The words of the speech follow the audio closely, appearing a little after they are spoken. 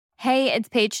Hey, it's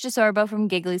Paige DeSorbo from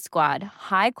Giggly Squad.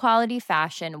 High quality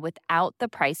fashion without the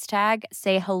price tag.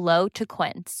 Say hello to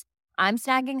Quince. I'm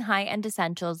snagging high-end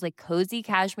essentials like cozy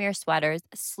cashmere sweaters,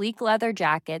 sleek leather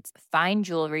jackets, fine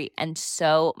jewelry, and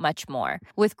so much more.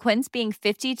 With Quince being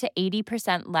 50 to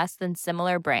 80% less than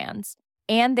similar brands.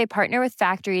 And they partner with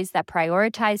factories that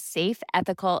prioritize safe,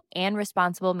 ethical, and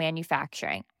responsible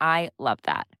manufacturing. I love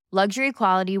that. Luxury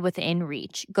quality within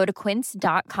reach. Go to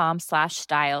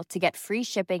quince.com/style to get free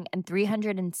shipping and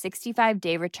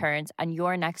 365-day returns on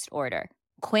your next order.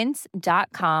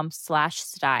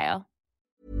 Quince.com/style.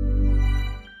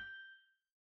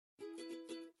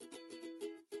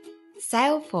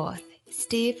 Sail forth,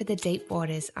 steer for the deep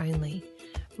waters only.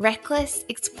 Reckless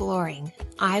exploring,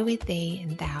 I with thee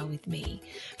and thou with me.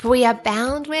 For we are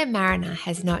bound where mariner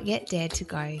has not yet dared to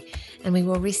go, and we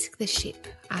will risk the ship,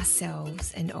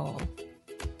 ourselves and all.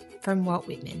 From Walt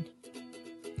Whitman.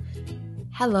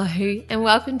 Hello, and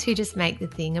welcome to Just Make the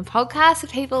Thing, a podcast for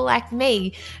people like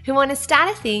me who want to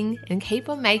start a thing and keep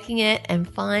on making it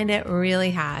and find it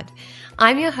really hard.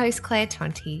 I'm your host, Claire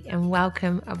Tonti, and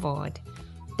welcome aboard.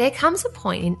 There comes a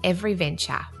point in every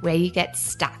venture where you get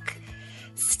stuck.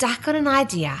 Stuck on an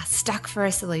idea, stuck for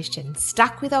a solution,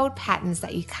 stuck with old patterns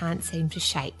that you can't seem to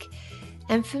shake.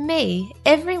 And for me,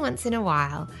 every once in a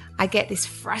while, I get this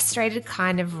frustrated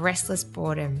kind of restless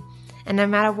boredom. And no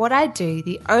matter what I do,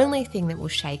 the only thing that will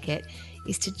shake it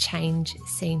is to change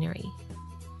scenery.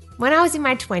 When I was in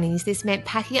my 20s, this meant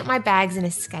packing up my bags and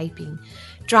escaping,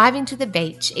 driving to the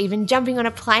beach, even jumping on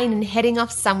a plane and heading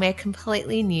off somewhere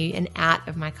completely new and out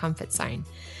of my comfort zone.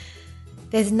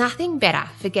 There's nothing better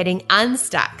for getting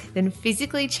unstuck than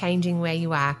physically changing where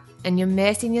you are and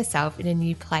immersing yourself in a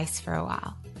new place for a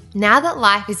while. Now that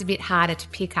life is a bit harder to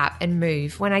pick up and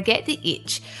move, when I get the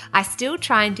itch, I still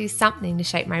try and do something to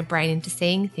shape my brain into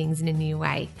seeing things in a new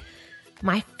way.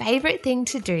 My favourite thing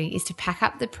to do is to pack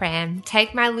up the pram,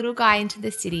 take my little guy into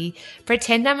the city,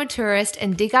 pretend I'm a tourist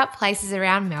and dig up places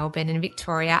around Melbourne and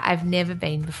Victoria I've never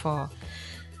been before.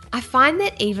 I find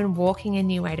that even walking a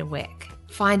new way to work,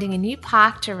 finding a new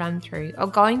park to run through, or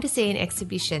going to see an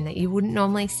exhibition that you wouldn't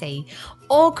normally see,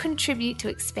 all contribute to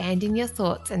expanding your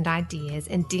thoughts and ideas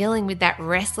and dealing with that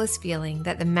restless feeling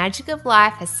that the magic of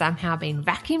life has somehow been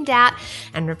vacuumed out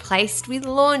and replaced with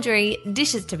laundry,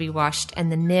 dishes to be washed,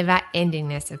 and the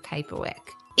never-endingness of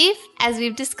paperwork. If, as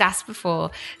we've discussed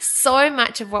before, so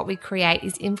much of what we create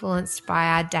is influenced by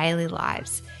our daily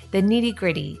lives, the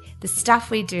nitty-gritty, the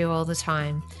stuff we do all the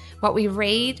time, what we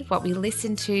read, what we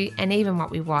listen to, and even what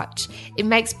we watch, it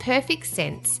makes perfect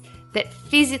sense that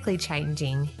physically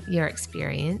changing your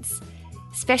experience,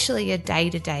 especially your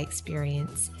day-to-day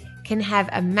experience, can have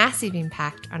a massive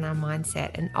impact on our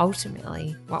mindset and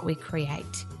ultimately what we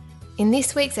create. In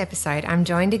this week's episode, I'm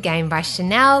joined again by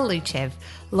Chanel Luchev,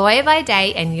 lawyer by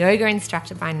day and yoga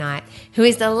instructor by night, who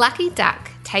is the lucky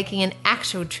duck taking an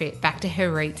actual trip back to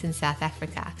her roots in South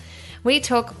Africa. We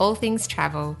talk all things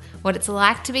travel, what it's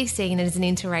like to be seen as an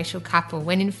interracial couple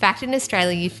when in fact in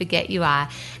Australia you forget you are,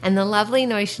 and the lovely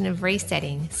notion of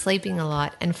resetting, sleeping a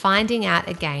lot, and finding out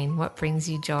again what brings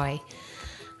you joy.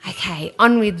 Okay,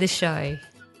 on with the show.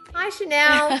 Hi,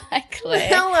 Chanel. Hi,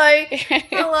 Claire.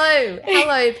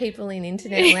 Hello, people in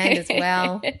internet land as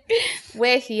well.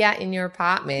 We're here in your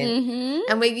apartment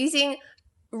and we're using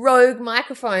Rogue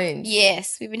microphones.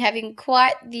 Yes, you've been having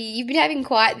quite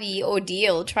the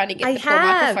ordeal trying to get the poor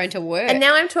microphone to work. And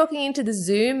now I'm talking into the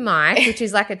Zoom mic, which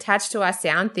is like attached to our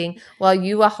sound thing, while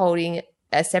you are holding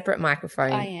a separate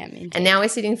microphone. I am, indeed. And now we're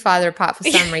sitting farther apart for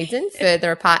some reason,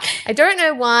 further apart. I don't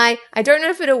know why. I don't know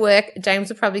if it'll work. James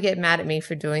will probably get mad at me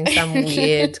for doing some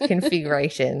weird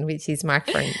configuration with his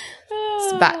microphone.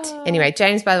 But anyway,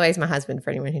 James, by the way, is my husband for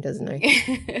anyone who doesn't know.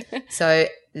 So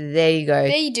there you go.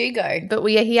 There you do go. But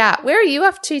we are here. Where are you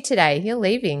off to today? You're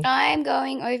leaving. I'm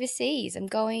going overseas. I'm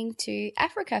going to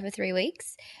Africa for 3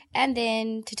 weeks and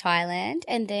then to Thailand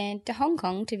and then to Hong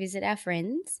Kong to visit our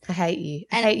friends. I hate you.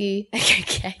 I hate you.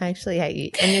 Okay. I actually hate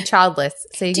you. And you're childless.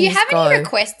 So you Do can you just have any go.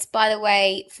 requests, by the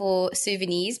way, for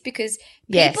souvenirs? Because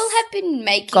Yes. people have been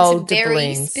making Gold some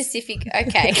very doubloons. specific –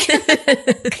 okay.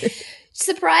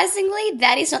 Surprisingly,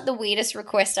 that is not the weirdest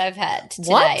request I've had today.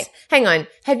 What? Hang on.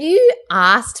 Have you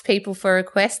asked people for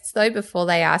requests, though, before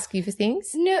they ask you for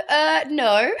things? No.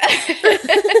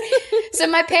 So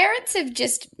my parents have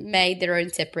just made their own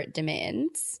separate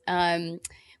demands,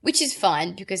 which is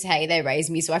fine because, hey, they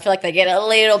raised me, so I feel like they get a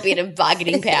little bit of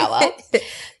bargaining power. They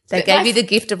But gave you the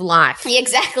gift of life. Yeah,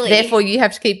 exactly. Therefore, you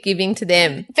have to keep giving to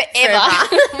them. Forever.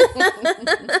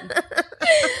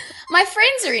 My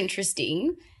friends are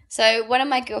interesting. So one of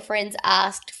my girlfriends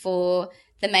asked for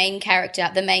the main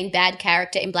bad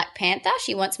character in Black Panther.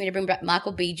 She wants me to bring back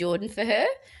Michael B. Jordan for her.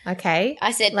 Okay.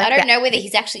 I said, Like I don't that- know whether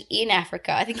he's actually in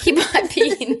Africa. I think he might be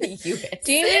in the US.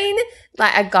 Do you mean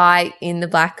like a guy in the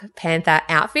Black Panther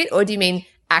outfit, or do you mean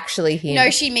actually him? No,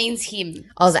 she means him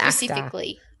Oh, the actor.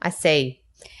 specifically. I see.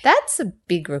 That's a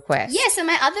big request. Yeah, so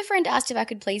my other friend asked if I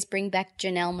could please bring back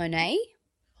Janelle Monáe.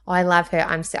 Oh, I love her.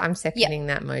 I'm seconding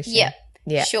that motion. Yeah.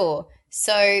 Yeah. Sure.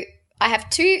 So I have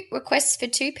 2 requests for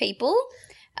 2 people.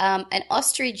 An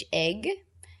ostrich egg,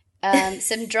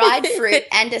 some dried fruit,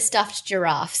 and a stuffed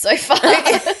giraffe so far.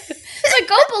 So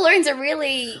gold balloons are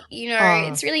really,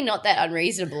 it's really not that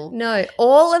unreasonable. No,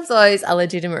 all of those are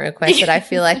legitimate requests that I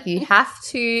feel like you have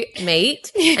to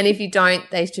meet, and if you don't,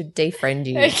 they should defriend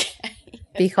you. Okay.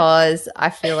 Because I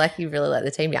feel like you really let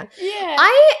the team down. Yeah.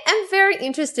 I am very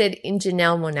interested in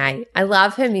Janelle Monáe. I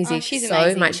love her music she's so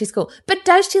amazing. much. She's cool. But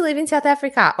does she live in South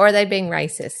Africa, or are they being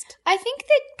racist? I think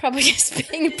they're probably just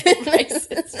being a bit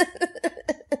racist.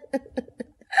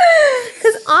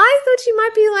 Because I thought she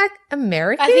might be like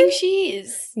American. I think she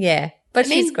is. Yeah, but I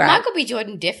mean, she's great. Michael B.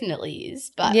 Jordan definitely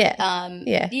is, but Yeah.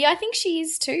 yeah, I think she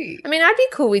is too. I mean, I'd be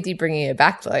cool with you bringing her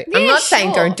back though. I'm Yeah, not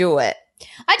saying sure. don't do it.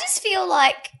 I just feel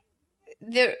like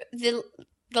the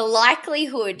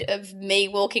likelihood of me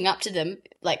walking up to them,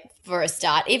 like for a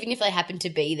start, even if they happen to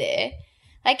be there,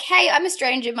 like, hey, I'm a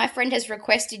stranger. My friend has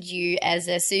requested you as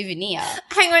a souvenir.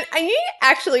 Hang on, are you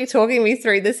actually talking me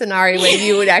through the scenario where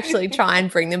you would actually try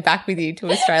and bring them back with you to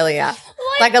Australia?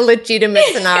 Like a legitimate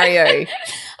scenario. I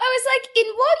was like,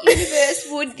 in what universe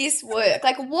would this work?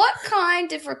 Like, what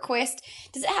kind of request?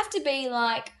 Does it have to be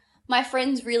like, my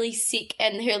friend's really sick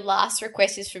and her last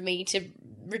request is for me to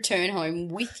return home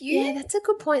with you? Yeah, that's a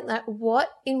good point. Like,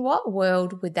 in what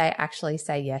world would they actually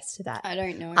say yes to that? I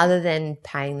don't know. Other than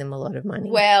paying them a lot of money.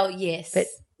 Well, yes. But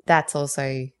that's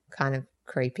also kind of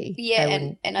creepy. Yeah, They and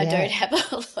wouldn't- I yeah. don't have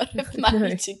a lot of money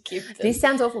No. to give them. This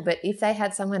sounds awful, but if they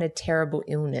had some kind of terrible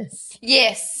illness,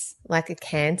 Yes. like a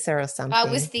cancer or something. I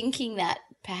was thinking that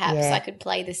perhaps Yeah. I could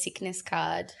play the sickness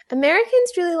card.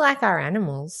 Americans really like our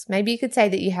animals. Maybe you could say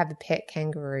that you have a pet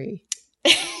kangaroo.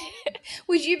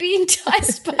 Would you be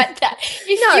enticed by that?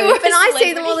 If No, you were but a I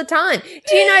see them all the celebrity? time.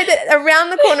 Do you know that around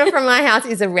the corner from my house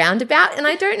is a roundabout? And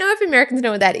I don't know if Americans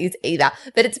know what that is either,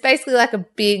 but it's basically like a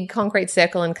big concrete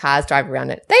circle and cars drive around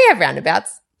it. They have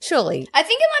roundabouts, surely. I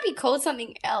think it might be called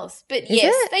something else, but Is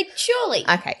yes, it? they surely.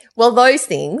 Okay, well, those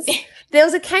things. There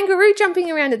was a kangaroo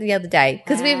jumping around it the other day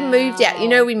because we've moved out. You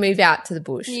know, we move out to the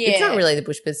bush. It's not Yeah. really the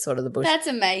bush, but it's sort of the bush. That's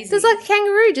amazing. There's like a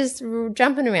kangaroo just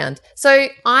jumping around. So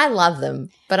I love them,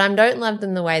 but I don't love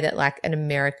them the way that like an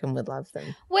American would love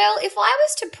them. Well, if I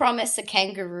was to promise a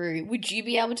kangaroo, would you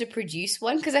be able to produce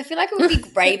one? Because I feel like it would be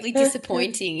gravely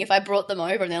disappointing if I brought them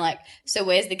over and they're like, so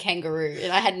where's the kangaroo?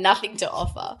 And I had nothing to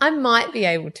offer. I might be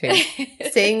able to.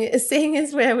 Seeing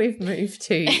as where we've moved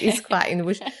to is quite in the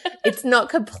bush. It's not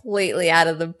completely out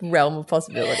of the realm of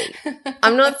possibility.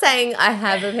 I'm not saying I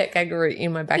have a pet kangaroo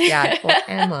in my backyard, or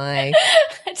am I?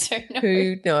 I don't know.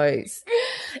 Who knows?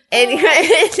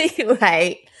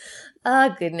 Anyway.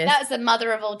 Oh, goodness. That's the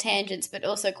mother of all tangents, but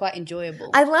also quite enjoyable.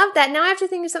 I love that. Now I have to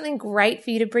think of something great for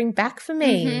you to bring back for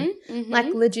me.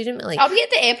 Like legitimately. I'll be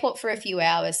at the airport for a few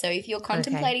hours, so if you're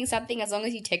contemplating something, as long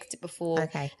as you text it before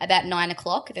Okay. about 9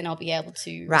 o'clock, then I'll be able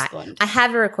to Right. respond. I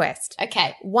have a request.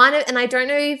 Okay. And I don't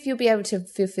know if you'll be able to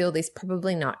fulfill this,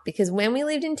 probably not, because when we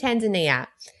lived in Tanzania,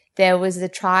 there was the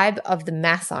tribe of the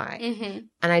Maasai,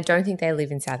 and I don't think they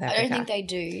live in South Africa. I don't think they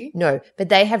do. No, but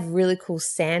they have really cool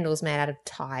sandals made out of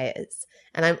tires,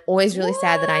 and I'm always really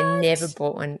sad that I never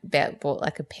bought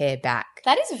like a pair back.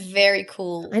 That is very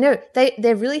cool. I know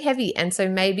they're really heavy, and so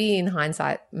maybe in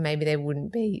hindsight, maybe they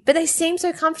wouldn't be, but they seem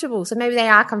so comfortable. So maybe they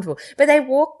are comfortable, but they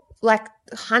walk like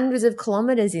hundreds of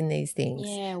kilometers in these things,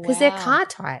 Yeah, because they're wow. car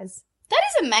tires. That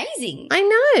is amazing. I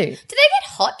know. Do they get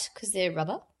hot because they're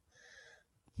rubber?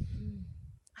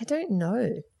 I don't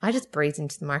know. I just breathed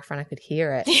into the microphone. I could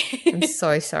hear it. I'm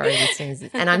so sorry, listeners.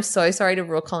 And I'm so sorry to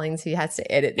Raw Collins, who has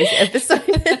to edit this episode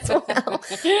as well.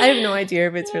 I have no idea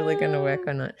if it's really going to work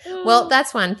or not. Well,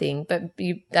 that's one thing, but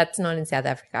that's not in South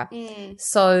Africa.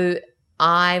 So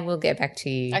I will get back to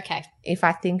you Okay. if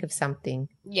I think of something.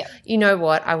 Yep. You know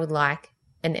what? I would like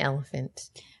an elephant.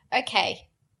 Okay.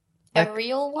 A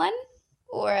real one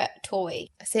or a toy?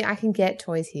 See, I can get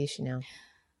toys here, Chanel.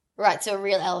 Right, so a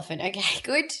real elephant. Okay,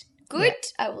 good. Good.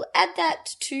 I will add that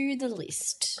to the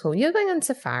list. Cool. You're going on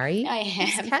safari. I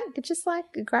am. Just like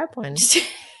grab one.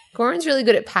 Goran's really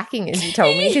good at packing, as you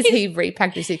told me, because he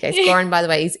repacked your suitcase. Goran, by the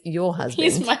way, is your husband.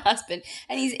 He's my husband,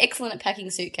 and he's excellent at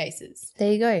packing suitcases.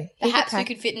 There you go. Perhaps we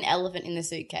could fit an elephant in the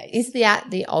suitcase. Is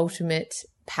the ultimate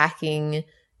packing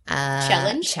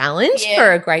challenge Yeah.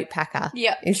 For a great packer.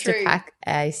 Yeah, is true. to pack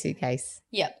a suitcase.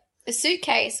 Yep. A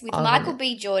suitcase with Michael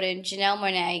B. Jordan, Janelle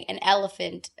Monáe, an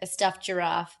elephant, a stuffed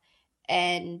giraffe,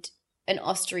 and an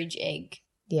ostrich egg.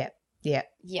 Yep. Yep.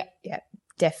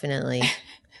 Definitely.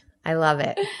 I love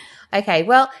it. Okay,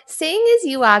 well, seeing as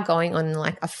you are going on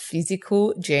like a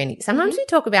physical journey, sometimes we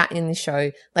talk about in the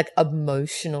show like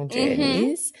emotional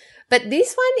journeys, but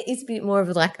this one is a bit more of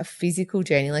like a physical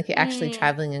journey, like you're actually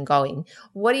traveling and going.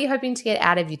 What are you hoping to get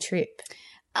out of your trip?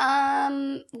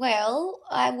 Well,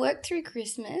 I worked through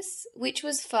Christmas, which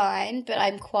was fine, but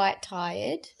I'm quite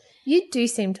tired. You do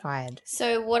seem tired.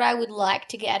 So what I would like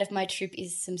to get out of my trip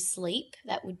is some sleep.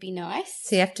 That would be nice.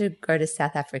 So you have to go to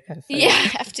South Africa. Yeah,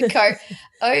 I have to go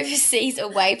overseas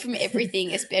away from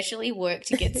everything, especially work,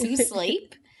 to get some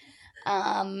sleep.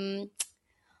 I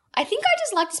think I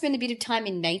just like to spend a bit of time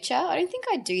in nature. I don't think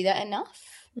I do that enough.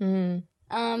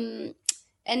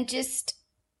 And just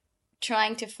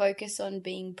trying to focus on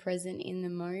being present in the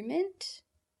moment.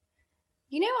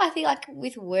 You know, I think like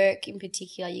with work in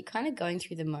particular, you're kind of going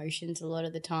through the motions a lot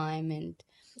of the time, and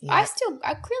I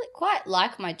really quite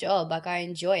like my job. Like I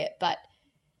enjoy it, but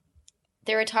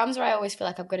there are times where I always feel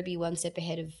like I've got to be one step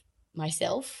ahead of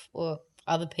myself or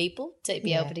other people to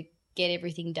be able to get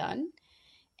everything done,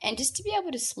 and just to be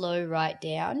able to slow right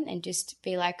down and just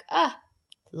be like,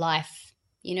 life,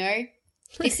 you know,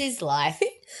 this is life.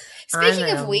 Speaking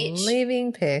of which,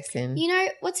 living person. You know,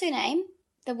 what's her name?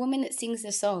 The woman that sings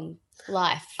the song.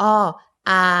 Life. Oh,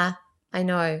 I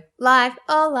know. Life,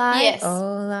 oh life, yes.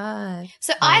 oh life.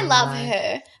 So I love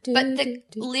her, but the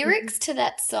lyrics to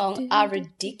that song are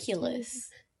ridiculous.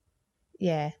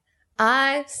 Yeah.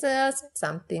 I saw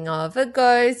something of a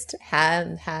ghost,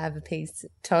 have a piece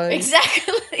of toast.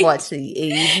 Exactly. Watch the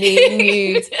evening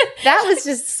news. That was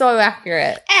just so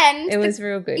accurate. And it was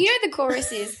real good. You know the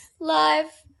chorus is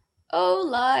life. Oh,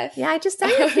 life. Yeah, I just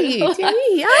sang it for you. Didn't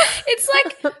you? Yeah. It's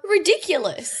like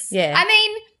ridiculous. Yeah. I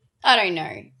mean, I don't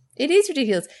know. It is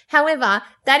ridiculous. However,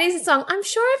 that is a song, I'm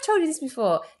sure I've told you this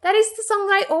before, that is the song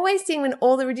that I always sing when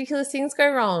all the ridiculous things go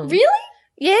wrong. Really?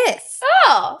 Yes.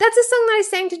 Oh. That's a song that I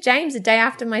sang to James the day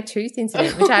after my tooth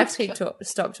incident, which I have to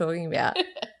stop talking about. I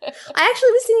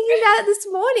actually was thinking about it this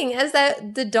morning as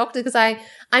the doctor, because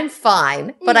I'm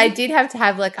fine, but I did have to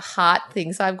have like a heart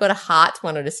thing. So I've got a heart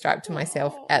monitor strapped to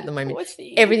myself at the moment.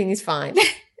 Everything is fine.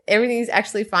 Everything is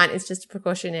actually fine. It's just a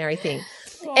precautionary thing.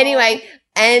 Aww. Anyway,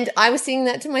 and I was singing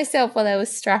that to myself while I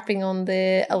was strapping on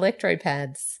the electrode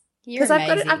pads. Because I've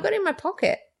got it in my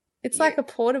pocket. It's like a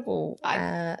portable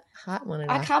heart monitor.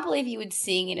 I can't believe you would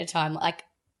sing in a time like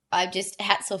I just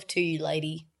hats off to you,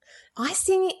 lady. I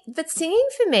sing, but singing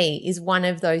for me is one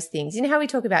of those things. You know how we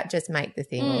talk about just make the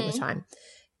thing all the time?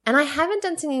 And I haven't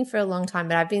done singing for a long time,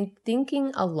 but I've been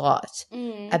thinking a lot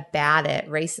about it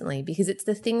recently because it's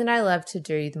the thing that I love to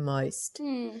do the most.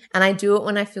 And I do it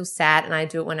when I feel sad, and I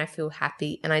do it when I feel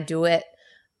happy, and I do it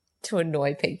to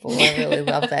annoy people. I really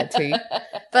love that too.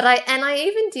 But I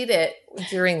even did it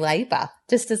during labour,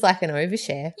 just as like an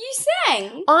overshare. You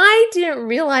sang? I didn't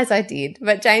realise I did,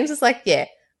 but James was like, yeah,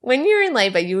 when you're in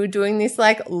labour, you were doing this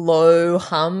like low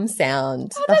hum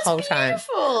sound the whole time.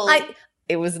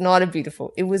 It was not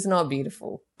beautiful,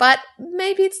 but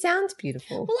maybe it sounds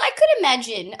beautiful. Well, I could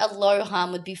imagine a low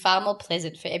hum would be far more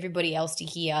pleasant for everybody else to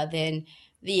hear than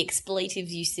the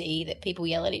expletives you see that people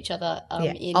yell at each other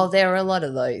in. Oh, there are a lot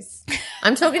of those.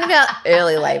 I'm talking about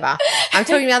early labour. I'm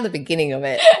talking about the beginning of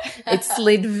it. It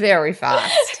slid very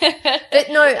fast. But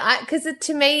no, because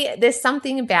to me, there's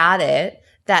something about it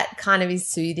that kind of is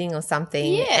soothing or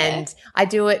something. Yeah. And I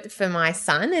do it for my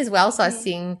son as well. So I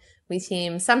sing with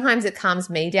him. Sometimes it calms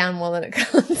me down more than it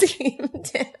calms him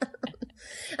down.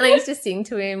 And I used to sing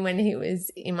to him when he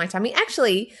was in my tummy.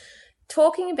 Actually,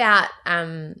 talking about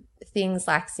things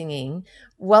like singing,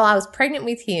 while I was pregnant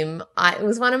with him, it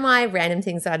was one of my random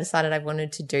things that I decided I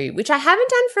wanted to do, which I haven't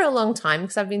done for a long time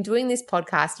because I've been doing this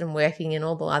podcast and working and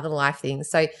all the other life things.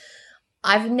 So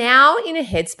I'm now in a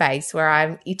headspace where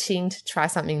I'm itching to try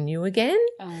something new again.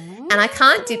 And I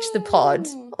can't ditch the pod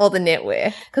or the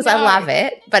network because I love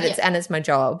it, but it's my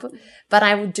job. But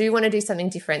I do want to do something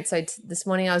different. So this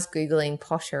morning I was Googling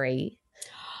pottery.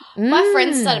 My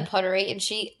friend started pottery and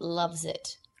she loves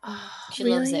it. Oh, she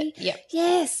really? loves it. Yep.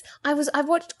 Yes. I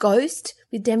watched Ghost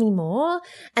with Demi Moore,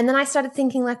 and then I started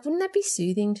thinking, like, wouldn't that be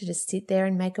soothing to just sit there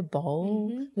and make a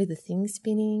bowl with the thing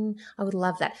spinning? I would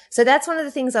love that. So that's one of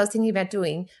the things I was thinking about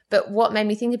doing. But what made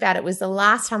me think about it was the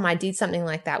last time I did something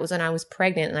like that was when I was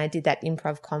pregnant and I did that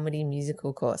improv comedy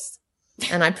musical course.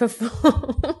 and I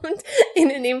performed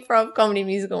in an improv comedy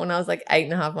musical when I was like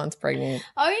 8.5 months pregnant.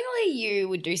 Only you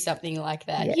would do something like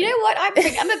that. Yeah. You know what?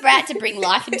 I'm about to bring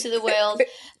life into the world.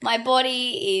 My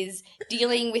body is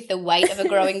dealing with the weight of a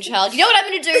growing child. You know what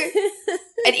I'm going to do?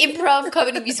 An improv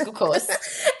comedy musical course.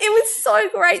 It was so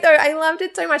great though. I loved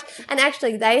it so much. And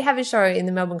actually they have a show in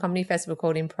the Melbourne Comedy Festival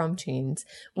called Impromptunes,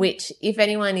 which if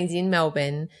anyone is in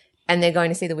Melbourne and they're going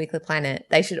to see the Weekly Planet,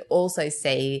 they should also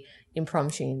see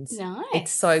Impromptunes. Nice.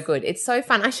 It's so good. It's so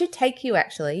fun. I should take you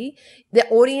actually. The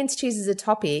audience chooses a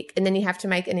topic and then you have to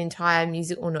make an entire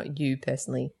musical, or not you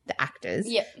personally, the actors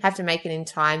have to make an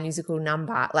entire musical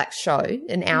number, like show,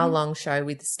 an hour-long show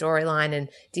with the storyline and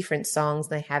different songs.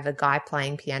 They have a guy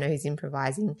playing piano who's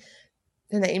improvising,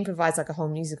 and they improvise like a whole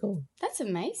musical. That's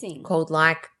amazing. Called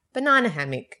like Banana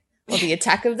Hammock or The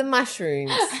Attack of the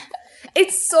Mushrooms.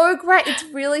 It's so great. It's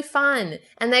really fun.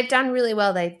 And they've done really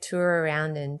well. They tour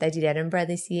around and they did Edinburgh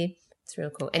this year. It's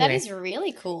real cool. Anyway, that is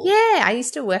really cool. Yeah, I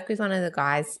used to work with one of the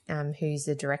guys who's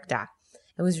the director.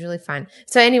 It was really fun.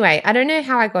 So anyway, I don't know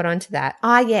how I got onto that.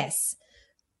 Yes,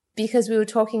 because we were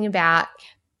talking about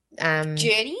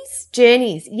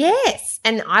journeys, yes.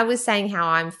 And I was saying how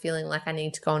I'm feeling like I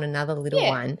need to go on another little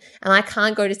one. And I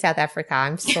can't go to South Africa.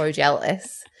 I'm so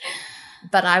jealous.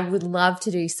 But I would love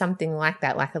to do something like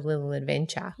that, like a little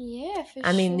adventure. Yeah, for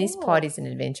I mean, this sure. pod is an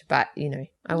adventure, but, you know,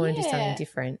 I want to do something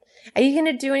different. Are you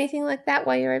going to do anything like that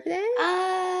while you're over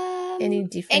there? Any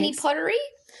different? Any pottery?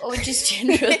 Or just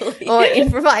generally? Or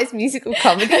improvised musical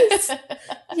comedies?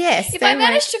 Yes. If I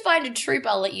manage to find a troupe,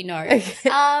 I'll let you know. Okay.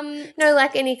 No,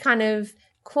 like any kind of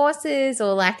courses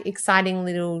or like exciting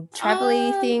little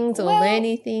travel-y things or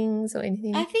learny things or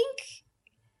anything? I think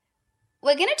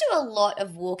we're going to do a lot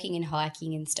of walking and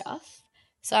hiking and stuff.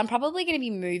 So I'm probably going to be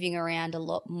moving around a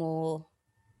lot more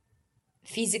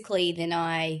physically than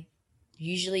I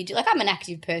usually do. Like I'm an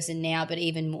active person now, but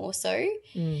even more so.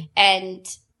 And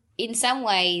in some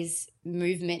ways,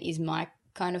 movement is my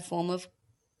kind of form of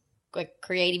like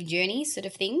creative journey sort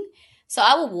of thing. So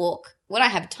I will walk. When I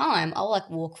have time, I'll like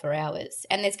walk for hours.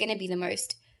 And there's going to be the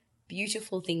most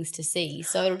beautiful things to see.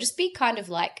 So it'll just be kind of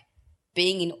like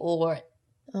being in awe at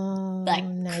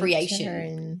like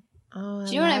creation. Do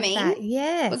you know what I mean? That.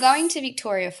 Yes. We're going to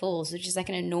Victoria Falls, which is like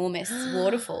an enormous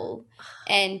waterfall.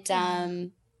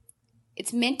 And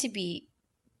it's meant to be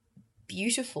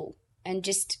beautiful and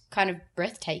just kind of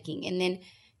breathtaking. And then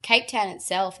Cape Town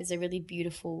itself is a really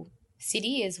beautiful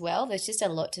city as well. There's just a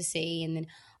lot to see. And then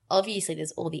obviously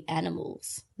there's all the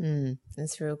animals.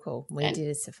 That's real cool. We did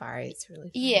a safari. It's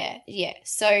really fun. Yeah.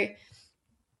 So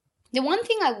the one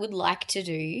thing I would like to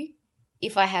do,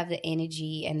 if I have the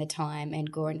energy and the time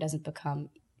and Goran doesn't become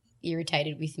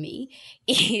irritated with me,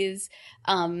 is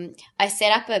I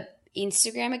set up a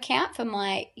Instagram account for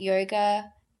my yoga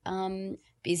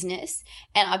business,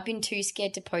 and I've been too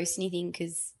scared to post anything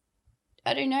because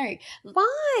I don't know.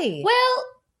 Why? Well,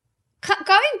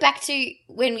 going back to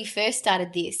when we first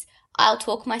started this, I'll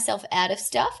talk myself out of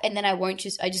stuff and then I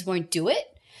just won't do it.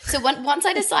 So once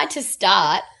I decide to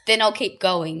start, then I'll keep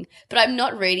going. But I'm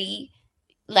not ready,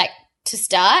 like, to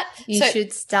start. You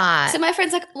should start. So my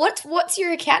friend's like, what's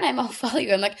your account name? I'll follow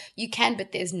you. I'm like, you can,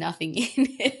 but there's nothing in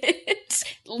it.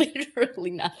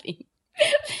 Literally nothing.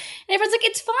 And everyone's like,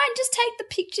 it's fine, just take the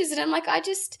pictures. And I'm like,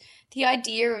 the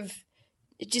idea of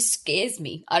it just scares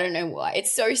me. I don't know why.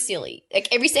 It's so silly. Like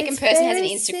every second person has an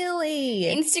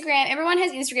Instagram. Everyone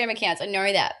has Instagram accounts. I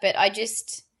know that, but I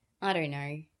don't know.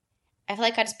 I feel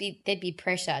like there'd be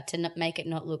pressure to not make it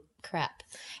not look crap.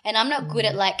 And I'm not good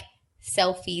at like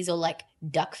selfies or like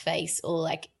duck face or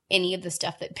like any of the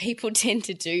stuff that people tend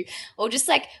to do, or just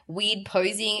like weird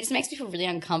posing. It just makes me feel really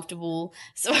uncomfortable.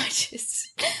 So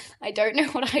I don't know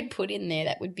what I'd put in there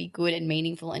that would be good and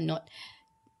meaningful and not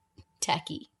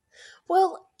tacky.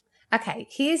 Well, okay,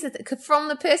 here's from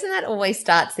the person that always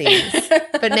starts these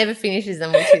but never finishes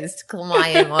them, which is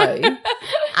my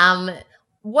MO.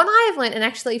 What I have learned, and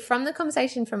actually from the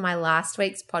conversation from my last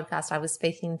week's podcast, I was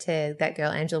speaking to that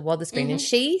girl, Angela Wotherspoon, and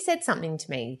she said something to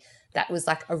me that was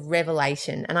like a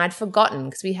revelation, and I'd forgotten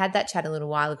because we had that chat a little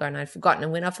while ago and I'd forgotten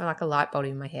and went off like a light bulb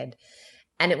in my head.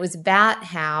 And it was about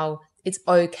how it's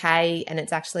okay and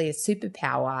it's actually a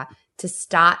superpower to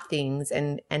start things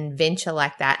and venture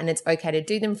like that, and it's okay to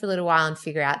do them for a little while and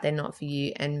figure out they're not for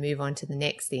you and move on to the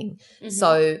next thing.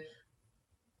 So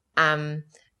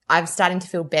I'm starting to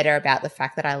feel better about the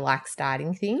fact that I like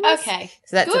starting things. Okay.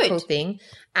 So that's a cool thing.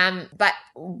 But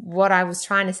what I was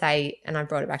trying to say, and I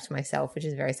brought it back to myself, which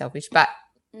is very selfish, but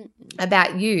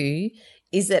about you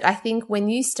is that I think when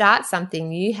you start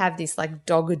something, you have this like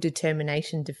dogged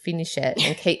determination to finish it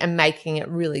and keep and making it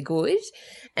really good.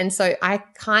 And so I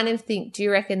kind of think, do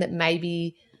you reckon that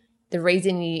maybe the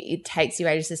reason it takes you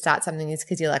ages to start something is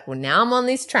because you're like, well, now I'm on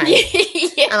this train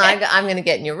and I'm going to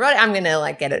get neurotic. I'm going to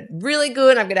like get it really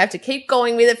good. I'm going to have to keep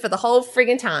going with it for the whole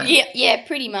friggin' time. Yeah,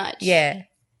 pretty much. Yeah.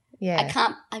 I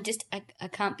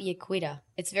can't be a quitter.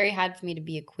 It's very hard for me to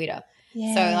be a quitter.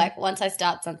 Yeah. So like once I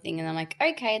start something and I'm like,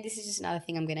 okay, this is just another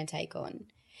thing I'm going to take on.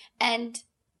 And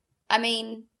I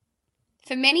mean,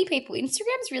 for many people,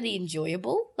 Instagram's really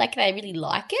enjoyable. Like they really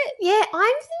like it. Yeah,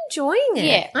 I'm enjoying it.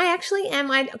 Yeah. I actually am.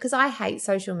 Because I hate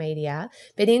social media,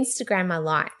 but Instagram I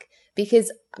like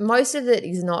because most of it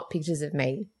is not pictures of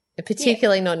me,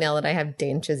 particularly not now that I have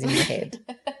dentures in my head.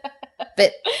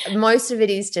 But most of it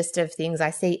is just of things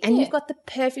I see. And you've got the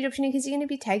perfect opportunity because you're going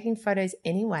to be taking photos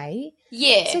anyway.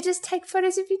 Yeah. So just take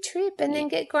photos of your trip and then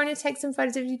get going to take some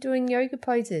photos of you doing yoga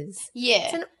poses. Yeah.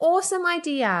 It's an awesome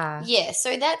idea. Yeah.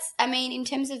 So that's, I mean, in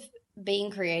terms of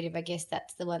being creative, I guess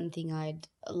that's the one thing I'd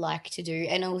like to do.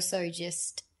 And also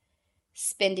just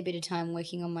spend a bit of time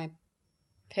working on my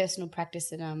personal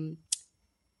practice and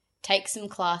take some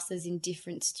classes in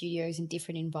different studios and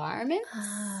different environments.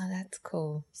 Ah, that's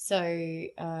cool. So,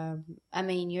 I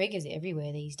mean, yoga's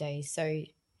everywhere these days. So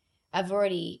I've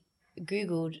already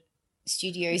Googled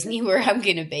studios near where I'm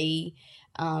going to be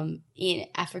in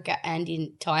Africa and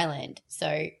in Thailand.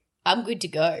 So I'm good to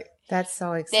go. That's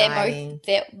so exciting.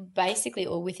 They're basically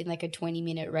all within like a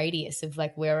 20-minute radius of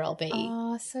like where I'll be.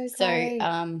 Oh, so great.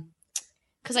 So,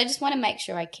 because I just want to make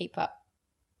sure I keep up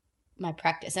my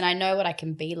practice and I know what I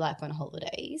can be like on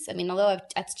holidays. I mean, although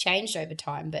that's changed over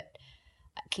time, but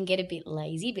I can get a bit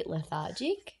lazy, a bit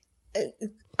lethargic.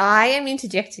 I am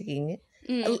interjecting.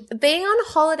 Being on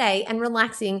holiday and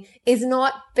relaxing is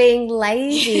not being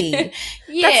lazy.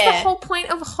 That's the whole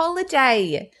point of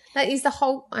holiday. That is the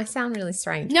whole – I sound really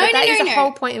strange. That is the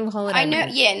whole point of holiday. I know.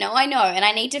 Yeah, no, I know. And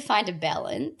I need to find a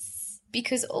balance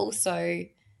because also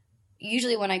 –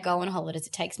 usually when I go on holidays,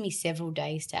 it takes me several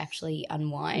days to actually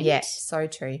unwind. Yes, so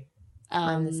true.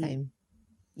 I'm the same.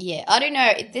 Yeah, I don't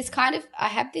know. This kind of – I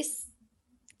have this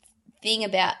thing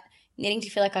about needing to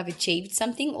feel like I've achieved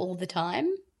something all the time.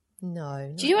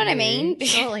 No. Do you know what I mean?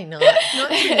 Surely not.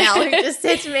 Not Janelle who just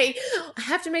said to me, I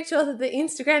have to make sure that the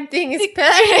Instagram thing is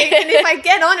perfect and if I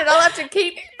get on it, I'll have to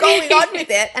keep going on with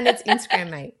it. And it's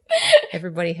Instagram, mate.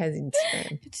 Everybody has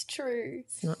Instagram. It's true.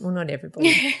 It's not, well, not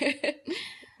everybody.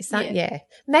 Yeah.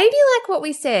 Maybe like what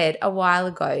we said a while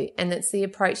ago, and it's the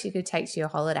approach you could take to your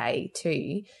holiday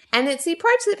too. And it's the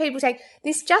approach that people take.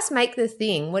 This just make the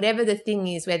thing, whatever the thing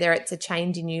is, whether it's a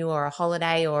change in you or a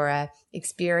holiday or a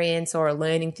experience or a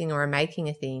learning thing or a making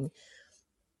a thing.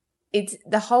 It's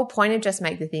the whole point of just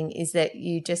make the thing is that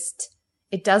you just,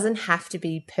 it doesn't have to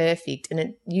be perfect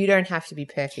and you don't have to be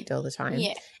perfect all the time.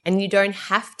 Yeah. And you don't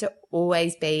have to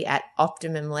always be at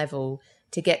optimum level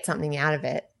to get something out of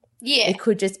it. Yeah. It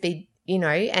could just be,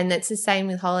 and it's the same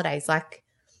with holidays. Like,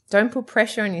 don't put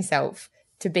pressure on yourself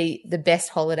to be the best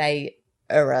holiday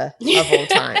of all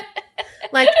time.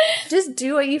 Like, just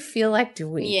do what you feel like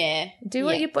doing. Yeah. Do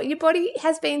what your body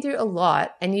has been through a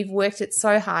lot and you've worked it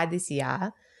so hard this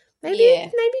year.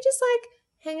 Maybe just like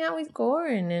hang out with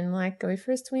Goran and like go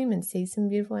for a swim and see some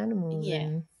beautiful animals. Yeah.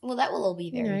 And, well, that will all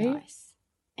be very nice.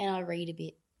 And I'll read a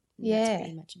bit. That's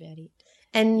pretty much about it.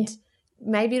 And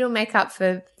maybe it'll make up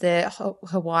for the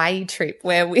Hawaii trip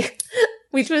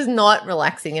which was not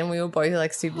relaxing and we were both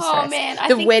like super stressed. Oh, man.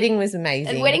 The wedding was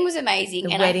amazing. The wedding was amazing.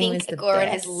 The and wedding I think was the Goran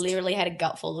best. has literally had a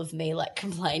gutful of me like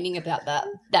complaining about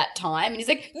that time. And he's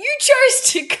like, you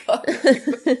chose to go.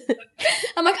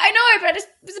 I'm like, I know, but it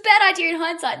was a bad idea in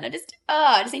hindsight. And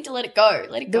I just need to let it go.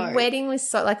 Let it go. The wedding was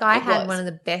so, like I had one of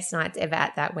the best nights ever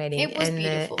at that wedding. It was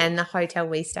beautiful. And the hotel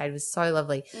we stayed was so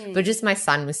lovely. But just my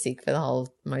son was sick for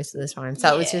most of the time.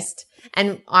 So it was just,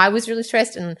 and I was really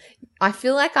stressed and I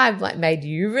feel like I've like made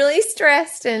you really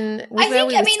stressed and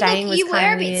you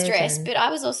were a bit stressed, but I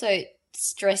was also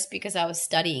stressed because I was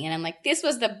studying and I'm like, this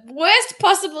was the worst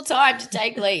possible time to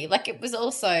take leave. Like it was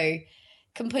also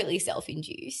completely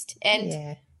self-induced.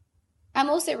 And I'm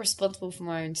also responsible for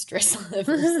my own stress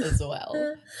levels as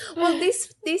well. Well,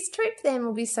 this trip then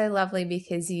will be so lovely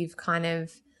because you've kind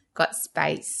of got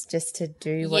space just to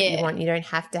do what you want. You don't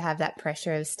have to have that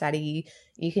pressure of study.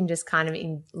 You can just kind of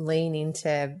lean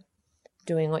into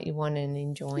doing what you want and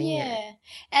enjoying it. Yeah.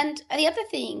 And the other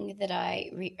thing that I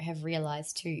have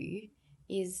realised too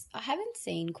is I haven't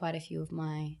seen quite a few of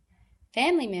my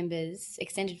family members,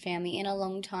 extended family, in a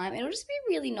long time. It'll just be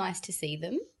really nice to see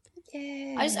them.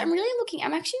 Yeah.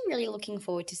 I'm actually really looking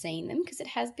forward to seeing them because it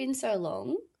has been so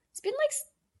long. It's been like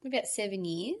about 7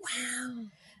 years.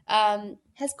 Wow.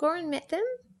 Has Goran met them?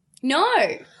 No.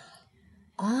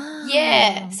 Oh.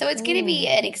 Yeah. So it's going to be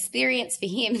an experience for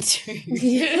him too.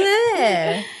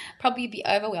 Yeah. Probably be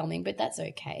overwhelming, but that's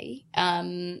okay.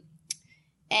 And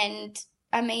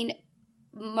I mean,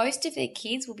 most of their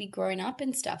kids will be grown up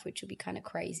and stuff, which will be kind of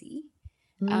crazy.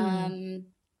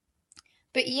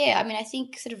 But yeah, I mean, I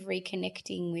think sort of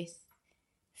reconnecting with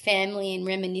family and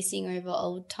reminiscing over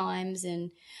old times.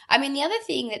 And I mean, the other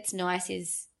thing that's nice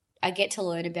is I get to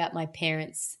learn about my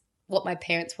parents, what my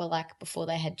parents were like before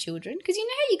they had children. Because you know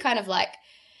how you kind of like,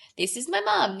 this is my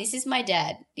mum, this is my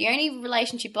dad. The only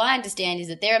relationship I understand is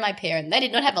that they're my parent. They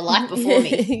did not have a life before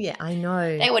me. Yeah, I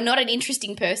know. They were not an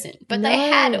interesting person, but they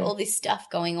had all this stuff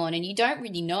going on, and you don't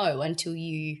really know until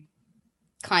you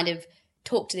kind of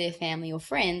talk to their family or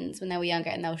friends when they were younger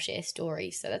and they'll share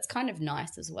stories. So that's kind of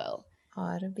nice as well.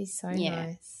 Oh, it'll be so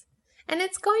nice. And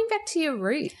it's going back to your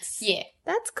roots. Yeah.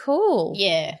 That's cool.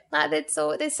 Yeah. Like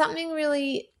there's something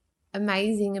really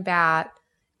amazing about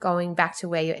going back to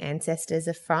where your ancestors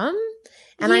are from.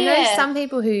 And I know some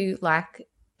people who like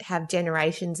have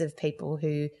generations of people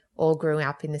who all grew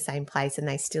up in the same place and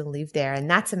they still live there, and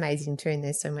that's amazing too, and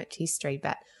there's so much history.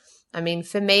 But I mean,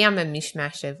 for me, I'm a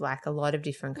mishmash of like a lot of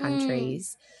different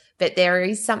countries, but there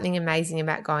is something amazing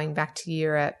about going back to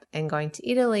Europe and going to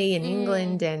Italy and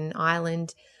England and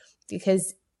Ireland,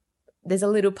 because there's a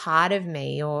little part of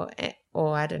me or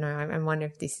I don't know, I wonder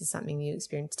if this is something you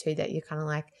experience too, that you're kind of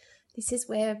like, this is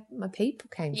where my people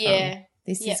came from.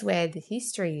 This is where the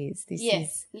history is. This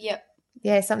is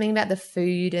something about the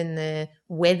food and the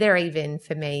weather even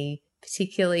for me,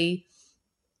 particularly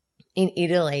in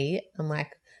Italy. I'm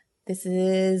like, this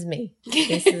is me.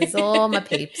 This is all my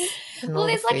peeps. Well,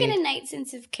 there's like an innate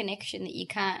sense of connection that you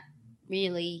can't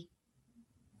really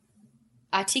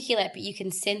articulate, but you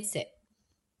can sense it,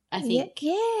 I think.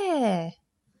 Yeah.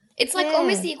 It's like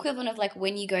almost the equivalent of like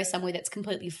when you go somewhere that's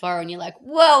completely foreign, you're like,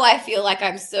 whoa, I feel like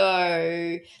I'm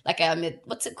so, like,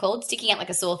 what's it called? Sticking out like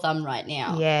a sore thumb right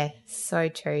now. Yeah, so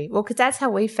true. Well, because that's how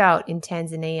we felt in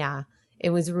Tanzania.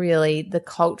 It was really the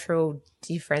cultural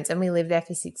difference. And we lived there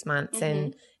for 6 months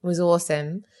and it was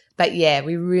awesome. But, yeah,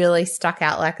 we really stuck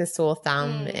out like a sore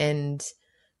thumb and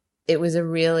it was a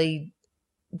really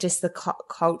just the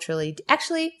culturally –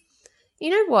 actually, you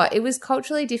know what? It was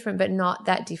culturally different but not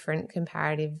that different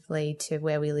comparatively to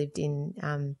where we lived in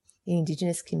the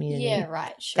Indigenous community. Yeah,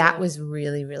 right, sure. That was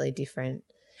really, really different.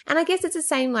 And I guess it's the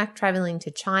same like traveling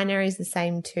to China is the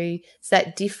same too. It's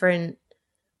that different –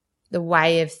 the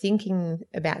way of thinking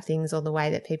about things or the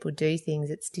way that people do things,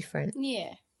 it's different.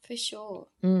 Yeah, for sure.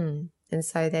 And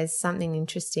so there's something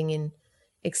interesting in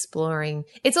exploring.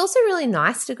 It's also really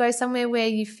nice to go somewhere where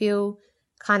you feel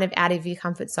kind of out of your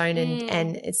comfort zone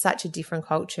and it's such a different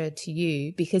culture to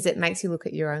you, because it makes you look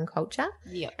at your own culture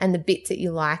and the bits that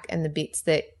you like and the bits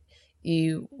that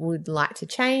you would like to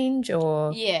change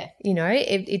or, you know,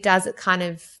 it does, it kind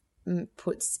of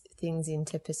puts things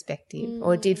into perspective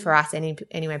or it did for us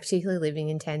anyway, particularly living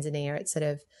in Tanzania. It sort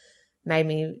of made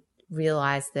me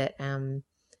realize that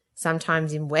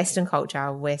sometimes in Western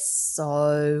culture we're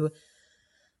so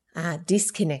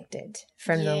disconnected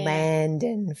from the land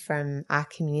and from our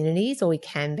communities, or we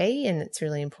can be, and it's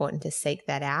really important to seek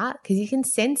that out because you can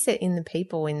sense it in the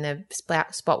people in the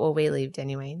spot where we lived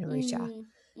anyway, in Arusha.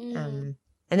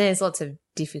 And there's lots of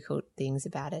difficult things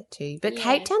about it too. But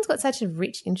Cape Town's got such a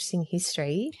rich, interesting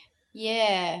history.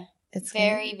 Yeah. It's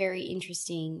very, very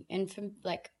interesting. And for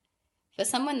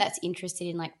someone that's interested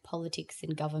in like politics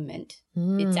and government,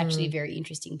 it's actually a very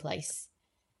interesting place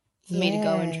for me to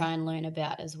go and try and learn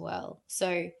about as well.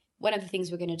 So one of the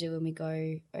things we're going to do when we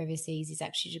go overseas is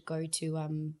actually to go to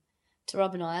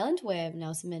Robben Island where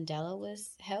Nelson Mandela was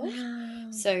held.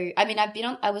 Wow. So, I mean,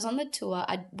 I was on the tour.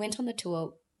 I went on the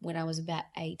tour when I was about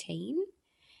 18,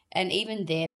 and even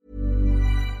then.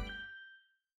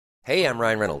 Hey, I'm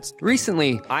Ryan Reynolds.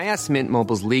 Recently, I asked Mint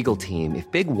Mobile's legal team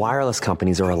if big wireless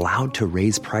companies are allowed to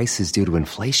raise prices due to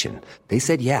inflation. They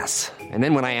said yes. And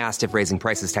then when I asked if raising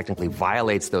prices technically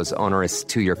violates those onerous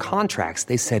 2-year contracts,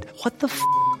 they said, "What the f***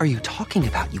 are you talking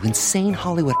about, you insane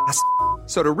Hollywood ass?"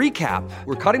 So to recap,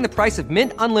 we're cutting the price of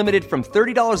Mint Unlimited from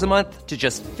 $30 a month to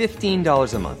just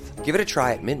 $15 a month. Give it a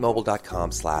try at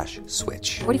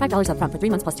mintmobile.com/switch. $45 up front for 3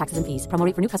 months plus taxes and fees. Promo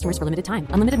rate for new customers for limited time.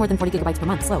 Unlimited more than 40 gigabytes per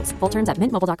month. Slows full terms at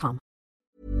mintmobile.com.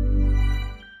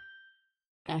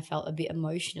 I felt a bit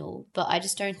emotional, but I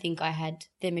just don't think I had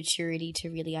the maturity to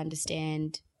really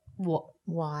understand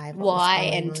why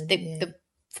and the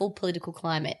full political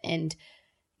climate and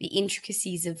the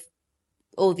intricacies of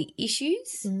all the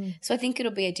issues. So I think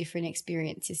it'll be a different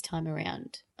experience this time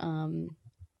around,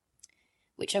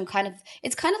 which it's kind of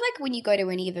like when you go to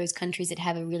any of those countries that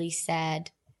have a really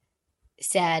sad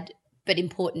but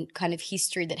important kind of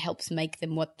history that helps make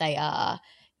them what they are.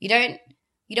 You don't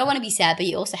want to be sad, but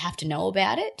you also have to know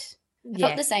about it. I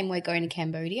felt the same way going to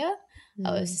Cambodia.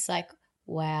 I was just like,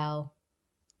 wow,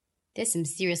 there's some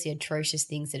seriously atrocious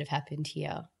things that have happened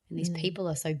here. And these people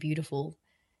are so beautiful.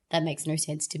 That makes no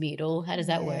sense to me at all. How does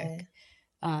that work?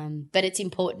 But it's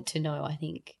important to know, I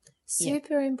think.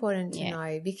 Super important to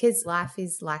know, because life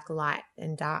is like light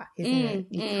and dark, isn't it?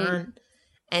 You can't,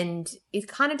 and it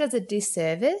kind of does a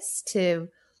disservice to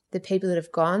the people that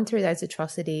have gone through those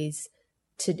atrocities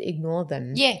to ignore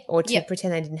them, or to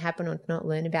pretend they didn't happen or to not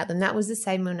learn about them. That was the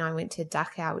same when I went to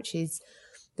Dachau, which is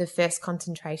the first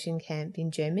concentration camp in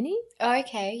Germany. Oh,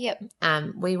 okay, yep.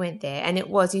 We went there, and it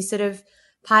was, you sort of,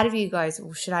 part of you goes,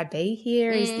 well, should I be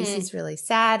here? This is really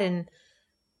sad, and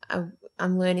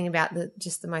I'm learning about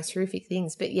just the most horrific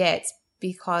things. But yeah, it's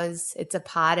because it's a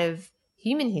part of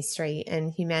human history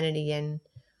and humanity, and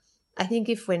I think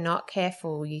if we're not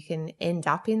careful, you can end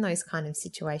up in those kind of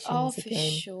situations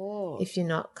again. For sure. If you're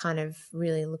not kind of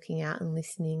really looking out and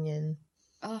listening and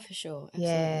for sure.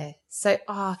 Absolutely. Yeah. So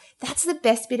that's the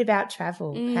best bit about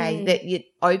travel, okay? That it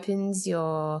opens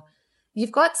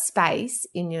you've got space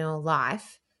in your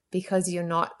life because you're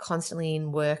not constantly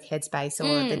in work headspace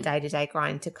or the day-to-day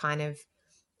grind to kind of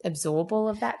absorb all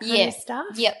of that kind of stuff.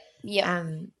 Yep.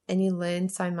 And you learn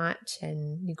so much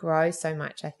and you grow so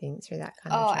much, I think, through that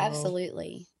kind of travel.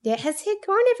 Absolutely. Yeah. Has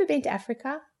Goran ever been to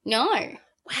Africa? No.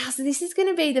 Wow. So this is going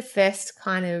to be the first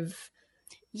kind of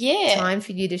time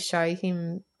for you to show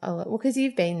him a lot. Well, because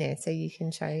you've been there, so you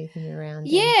can show him around.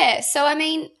 Yeah. So, I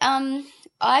mean,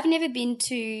 I've never been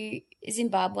to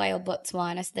Zimbabwe or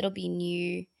Botswana, so that'll be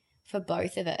new for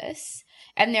both of us.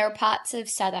 And there are parts of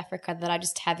South Africa that I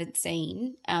just haven't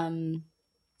seen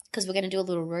because we're going to do a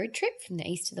little road trip from the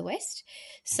east to the west.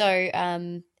 So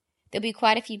there'll be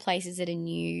quite a few places that are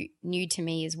new to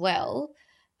me as well.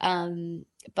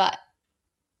 But,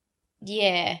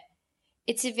 yeah,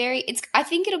 I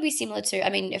think it'll be similar to, I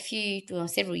mean,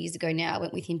 several years ago now, I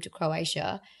went with him to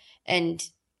Croatia and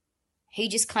he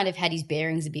just kind of had his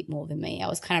bearings a bit more than me. I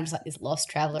was kind of just like this lost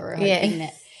traveller hoping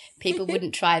that people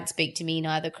wouldn't try and speak to me in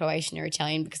either Croatian or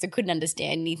Italian because I couldn't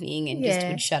understand anything and just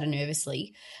would shudder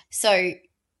nervously. So,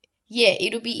 yeah,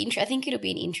 I think it'll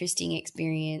be an interesting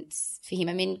experience for him.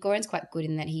 I mean, Goran's quite good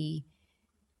in that he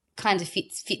kind of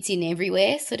fits in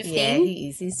everywhere sort of thing. Yeah, he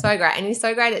is. He's so great. And he's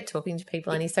so great at talking to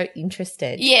people and he's so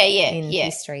interested in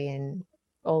history and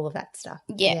all of that stuff.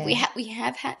 Yeah. We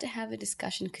have had to have a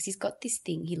discussion because he's got this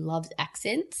thing. He loves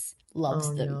accents,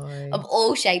 them of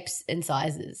all shapes and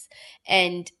sizes.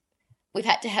 And we've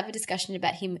had to have a discussion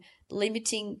about him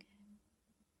limiting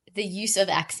the use of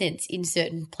accents in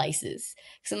certain places.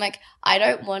 Because I'm like, I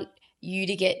don't want you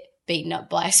to get beaten up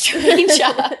by a stranger.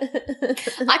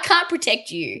 I can't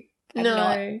protect you. I'm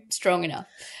not strong enough.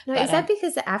 No, is that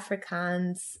because the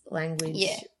Afrikaans language?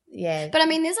 Yeah. But I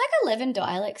mean, there's like 11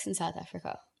 dialects in South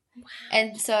Africa. Wow.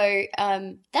 And so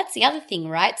that's the other thing,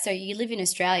 right? So you live in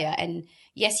Australia and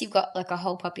yes, you've got like a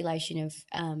whole population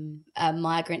of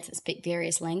migrants that speak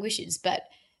various languages, but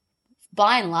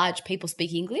by and large, people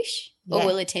speak English or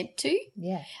will attempt to.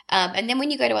 Yeah. And then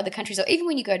when you go to other countries or even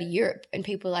when you go to Europe and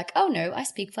people are like, oh, no, I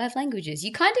speak 5 languages,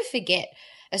 you kind of forget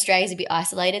Australia's a bit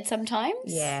isolated sometimes.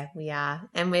 Yeah, we are.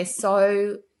 And we're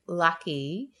so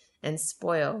lucky and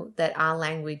spoiled that our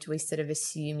language we sort of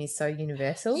assume is so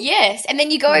universal. Yes. And then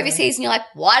you go overseas and you're like,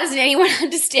 why doesn't anyone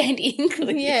understand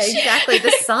English? Yeah, exactly.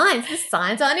 The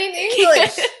signs aren't in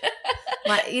English.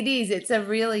 Like it is. It's a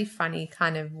really funny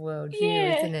kind of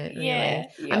worldview, isn't it? Really. Yeah.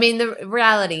 I mean, the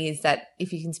reality is that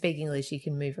if you can speak English, you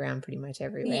can move around pretty much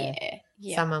everywhere.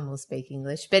 Yeah. Someone will speak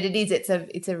English, but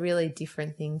it's a really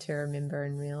different thing to remember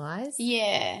and realize.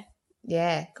 Yeah.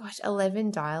 Yeah. Gosh,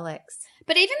 11 dialects.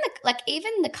 But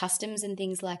even the customs and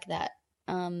things like that,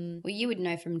 well, you would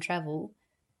know from travel,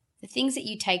 the things that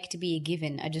you take to be a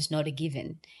given are just not a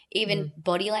given. Even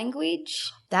body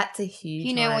language. That's a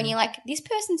huge one. When you're like, this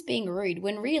person's being rude,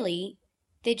 when really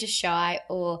they're just shy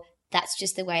or that's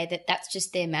just the way that's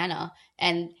just their manner.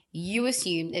 And you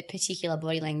assume that particular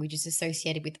body language is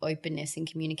associated with openness and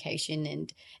communication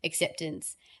and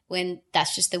acceptance when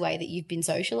that's just the way that you've been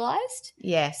socialized.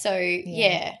 Yeah. So,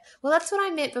 yeah. Well, that's what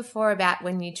I meant before about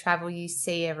when you travel, you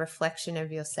see a reflection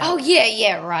of yourself. Oh,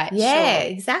 yeah, right. Yeah,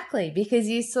 sure. Exactly. Because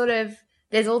you sort of,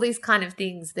 there's all these kind of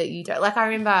things that you don't, like I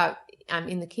remember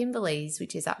in the Kimberleys,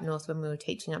 which is up north when we were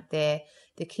teaching up there,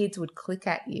 the kids would click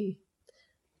at you.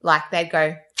 Like they'd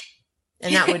go,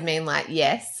 and that would mean like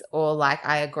yes or like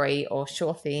I agree or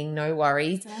sure thing, no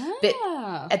worries. But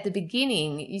at the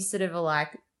beginning, you sort of are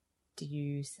like,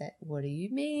 what do you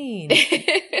mean?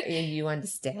 Are you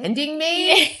understanding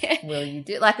me? Yeah. Will you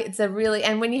do like it's a really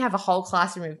and when you have a whole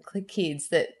classroom of kids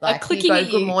that like you clicking go at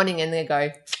good you. morning and they go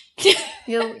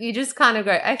you just kind of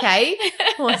go okay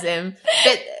awesome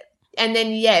but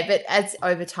as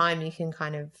over time you can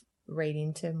kind of read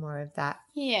into more of that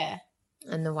Yeah.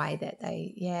 and the way that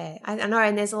I know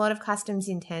and there's a lot of customs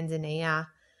in Tanzania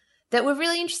that were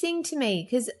really interesting to me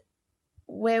because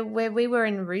where we were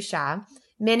in Arusha,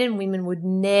 men and women would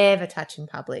never touch in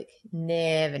public.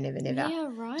 Never. Yeah,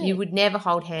 right. You would never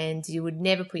hold hands. You would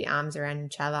never put your arms around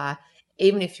each other,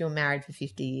 even if you were married for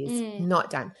 50 years. Not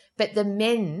done. But the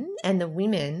men and the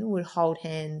women would hold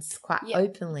hands quite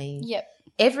openly Yep.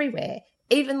 everywhere.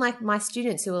 Even like my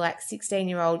students who were like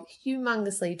 16-year-old,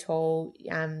 humongously tall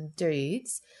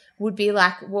dudes would be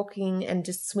like walking and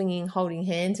just swinging, holding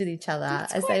hands with each other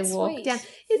That's as quite they walk sweet. down.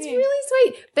 It's Yeah.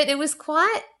 really sweet. But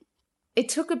it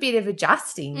took a bit of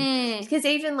adjusting because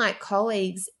even like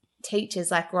colleagues,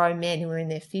 teachers, like grown men who were in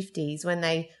their 50s, when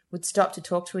they would stop to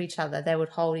talk to each other, they would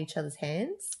hold each other's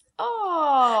hands.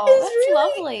 Oh, It's that's really-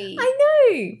 lovely. I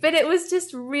know. But it was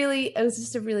just a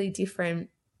really different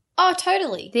Oh,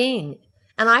 totally. thing.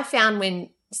 And I found when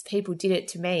people did it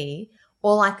to me,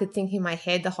 all I could think in my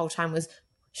head the whole time was,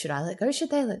 should I let go? Should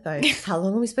they let go? How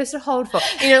long are we supposed to hold for?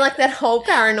 You know, like that whole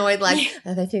paranoid, like,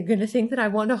 are they going to think that I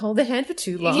want to hold their hand for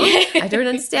too long? I don't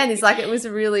understand. It's like it was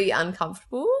really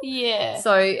uncomfortable. Yeah.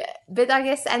 So, but I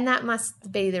guess, and that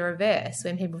must be the reverse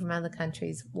when people from other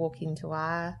countries walk into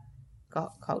our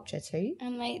culture too.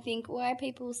 And they think, why are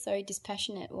people so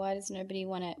dispassionate? Why is no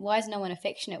one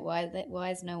affectionate? Why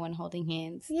is no one holding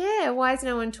hands? Yeah, why is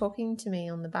no one talking to me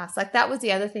on the bus? Like that was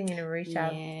the other thing in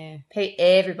Arusha. Yeah.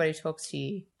 Everybody talks to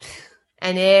you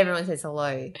and everyone says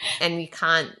hello and you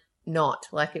can't not.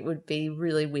 Like it would be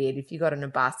really weird if you got on a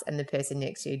bus and the person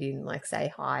next to you didn't like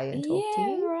say hi and talk to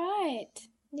you. Right.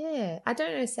 Yeah. I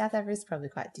don't know. South Africa's probably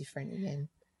quite different again.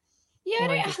 Yeah,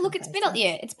 Or in look, different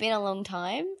it's been a long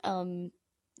time.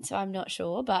 So I'm not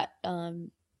sure, but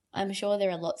I'm sure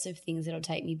there are lots of things that'll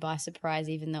take me by surprise,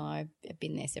 even though I've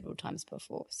been there several times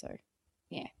before. So,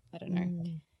 yeah, I don't know.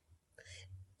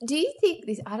 Do you think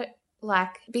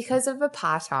because of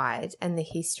apartheid and the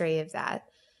history of that,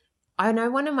 I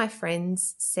know one of my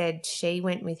friends said she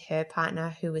went with her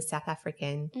partner who was South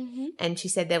African and she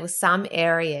said there were some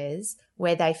areas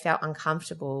where they felt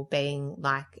uncomfortable being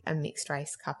like a mixed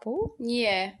race couple.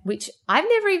 Yeah. Which I've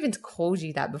never even called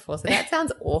you that before, so that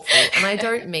sounds awful. And I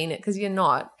don't mean it because you're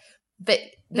not. But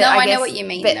No, I know guess- what you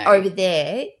mean, But though. over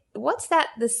there, what's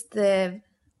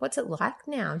it like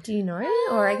now? Do you know?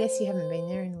 Or I guess you haven't been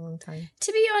there in a long time.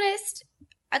 To be honest,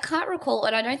 I can't recall,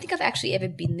 and I don't think I've actually ever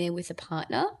been there with a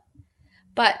partner.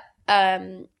 But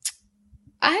I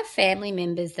have family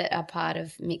members that are part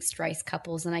of mixed race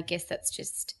couples, and I guess that's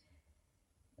just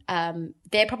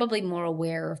they're probably more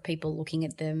aware of people looking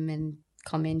at them and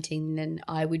commenting than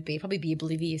I would be. Probably be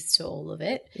oblivious to all of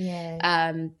it.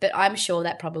 Yeah. But I'm sure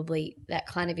that probably that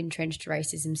kind of entrenched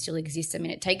racism still exists. I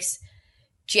mean, it takes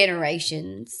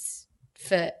generations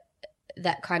for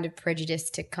that kind of prejudice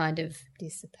to kind of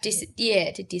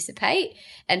dissipate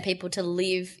and people to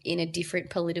live in a different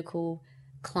political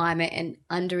climate and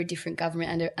under a different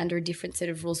government, under a different set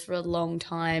of rules for a long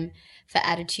time for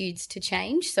attitudes to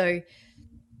change. So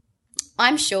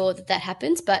I'm sure that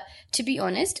happens, but to be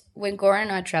honest, when Goran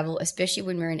and I travel, especially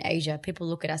when we're in Asia, people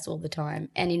look at us all the time.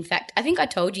 And in fact, I think I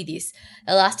told you this,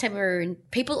 the last time we were in,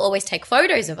 people always take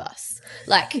photos of us.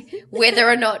 Like whether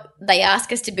or not they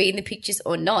ask us to be in the pictures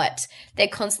or not, they're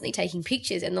constantly taking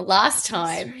pictures. And the last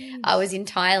time I was in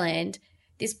Thailand,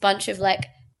 this bunch of like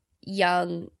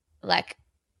young, like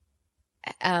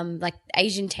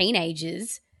Asian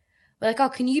teenagers were like, oh,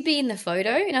 can you be in the photo?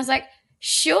 And I was like,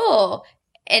 sure.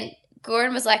 And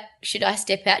Goran was like, should I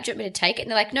step out? Do you want me to take it?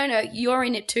 And they're like, no, you're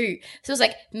in it too. So it was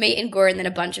like me and Goran and then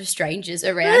a bunch of strangers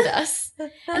around us.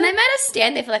 And they made us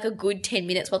stand there for like a good 10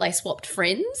 minutes while they swapped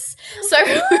friends. So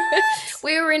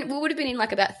we would have been in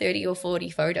like about 30 or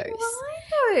 40 photos.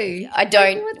 Why? I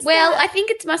don't. What's Well, that? I think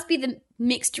it must be the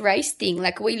mixed race thing.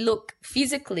 Like we look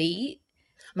physically.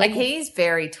 Like he's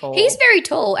very tall. He's very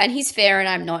tall and he's fair and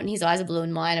I'm not, and his eyes are blue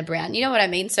and mine are brown. You know what I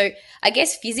mean? So I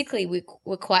guess physically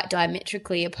we're quite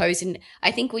diametrically opposed, and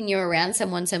I think when you're around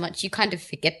someone so much, you kind of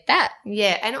forget that.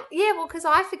 Yeah, and well, because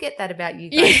I forget that about you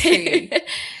guys too.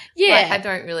 Yeah. Like, I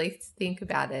don't really think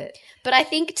about it. But I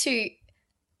think to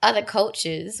other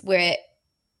cultures where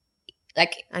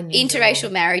like Unusual.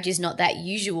 interracial marriage is not that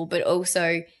usual, but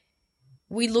also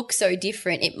we look so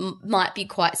different, it might be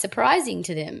quite surprising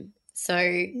to them. So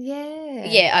Yeah.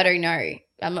 yeah, I don't know.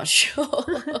 I'm not sure.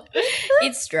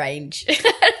 It's strange.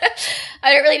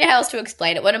 I don't really know how else to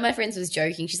explain it. One of my friends was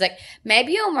joking. She's like,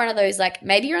 maybe you're on one of those, like,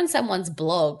 maybe you're on someone's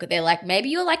blog. They're like, maybe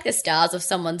you're like the stars of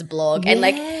someone's blog. And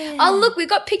like, oh, look, we've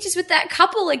got pictures with that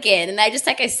couple again. And they just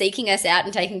like are seeking us out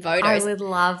and taking photos. I would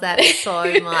love that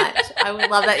so much. I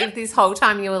would love that if this whole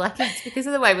time you were like, it's because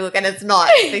of the way we look. And it's not.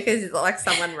 It's because it's like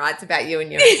someone writes about you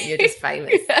and you're just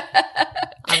famous.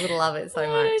 I would love it so much.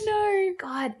 I know.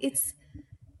 God, it's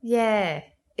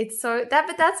so that,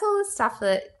 but that's all the stuff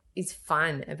that is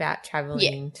fun about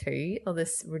traveling too, all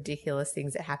this ridiculous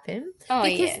things that happen. Oh,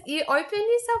 because you open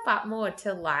yourself up more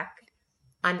to like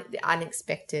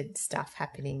unexpected stuff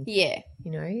happening. Yeah.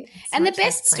 You know? And the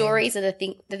best stories are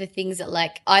the things that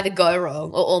like either go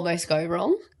wrong or almost go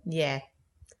wrong. Yeah.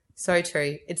 So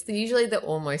true. It's usually the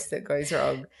almost that goes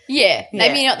wrong. Yeah.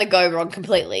 Maybe not the go wrong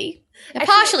completely. It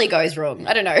partially goes wrong.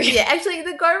 I don't know. Yeah, actually,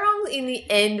 the go wrong in the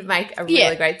end make a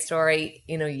really great story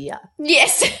in a year.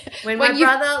 Yes. When my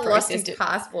brother lost his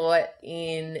passport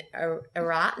in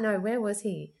Iraq. No, where was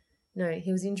he? No,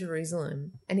 he was in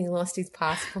Jerusalem and he lost his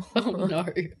passport. Oh, no.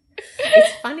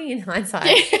 It's funny in hindsight.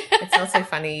 It's also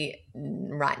funny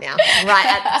right now. Right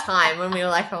at the time when we were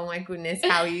like, oh, my goodness,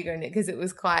 how are you going to – because it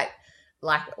was quite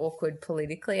like awkward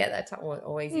politically at that time. Well, it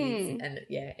always is. And,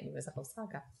 it was a whole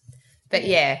saga. But,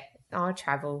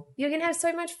 travel. You're going to have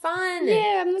so much fun.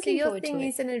 Yeah, I'm looking forward to it. So your thing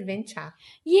is an adventure.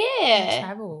 Yeah.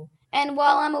 Travel. And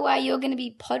while I'm away, you're going to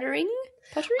be pottering?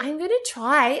 I'm going to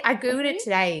try. I Googled it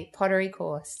today, pottery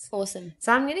course. Awesome.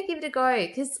 So I'm going to give it a go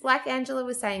because like Angela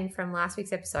was saying from last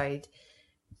week's episode,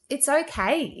 it's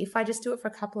okay if I just do it for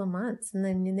a couple of months and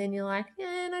then you're like,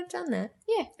 yeah, and I've done that.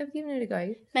 Yeah. I've given it a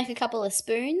go. Make a couple of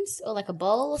spoons or like a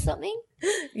bowl or something.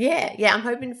 Yeah. I'm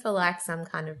hoping for like some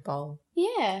kind of bowl.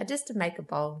 Yeah. Just to make a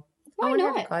bowl. Why I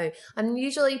not? Have a go. I'm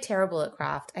usually terrible at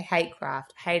craft. I hate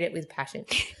craft. I hate it with passion.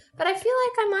 But I feel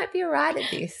like I might be all right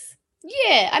at this.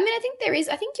 Yeah. I mean, I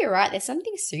think you're right. There's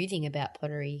something soothing about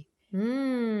pottery.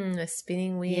 A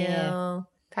spinning wheel. Yeah.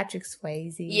 Patrick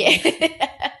Swayze. Yeah.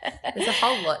 There's a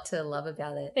whole lot to love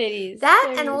about it. It is.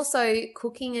 That and also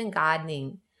cooking and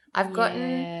gardening. I've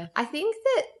gotten I think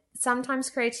that sometimes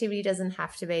creativity doesn't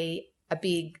have to be a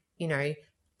big,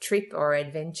 trip or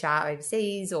adventure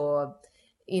overseas or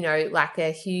like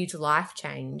a huge life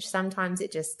change. Sometimes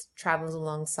it just travels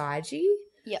alongside you.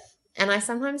 Yep. And I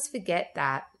sometimes forget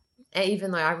that,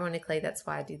 even though ironically that's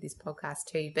why I did this podcast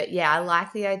too. But yeah, I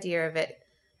like the idea of it,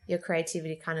 your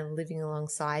creativity kind of living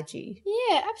alongside you.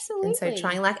 Yeah, absolutely. And so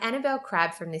trying, like Annabelle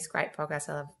Crabb from this great podcast,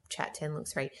 I love Chat 10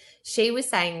 Looks Free. She was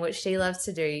saying what she loves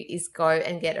to do is go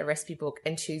and get a recipe book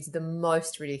and choose the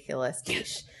most ridiculous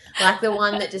dish. Like the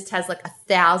one that just has like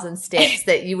 1,000 steps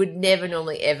that you would never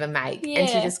normally ever make. Yeah. And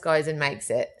she just goes and makes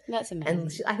it. That's amazing.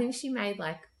 And I think she made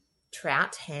like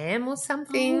trout ham or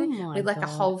something with like a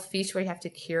whole fish where you have to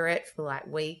cure it for like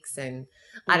weeks and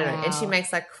I don't know. And she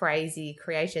makes like crazy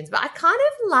creations. But I kind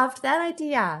of loved that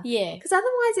idea. Yeah. Because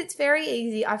otherwise it's very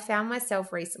easy. I found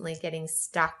myself recently getting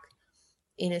stuck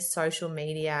in a social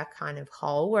media kind of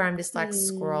hole where I'm just like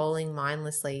scrolling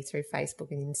mindlessly through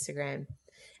Facebook and Instagram.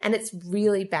 And it's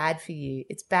really bad for you.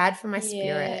 It's bad for my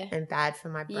spirit and bad for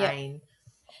my brain. Yep.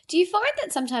 Do you find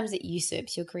that sometimes it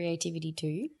usurps your creativity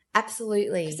too?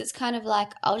 Absolutely. Because it's kind of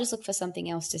like I'll just look for something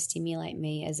else to stimulate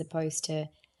me as opposed to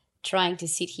trying to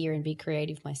sit here and be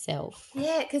creative myself.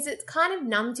 Yeah, because it kind of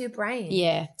numbs your brain.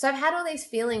 Yeah. So I've had all these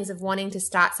feelings of wanting to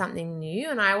start something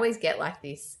new and I always get like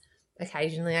this.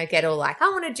 Occasionally I get all like, I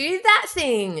want to do that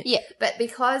thing. Yeah. But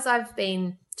because I've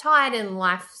been tired and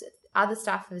other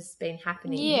stuff has been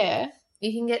happening. Yeah.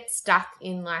 You can get stuck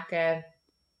in like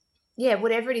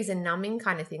whatever it is, a numbing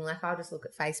kind of thing. Like I'll just look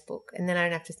at Facebook and then I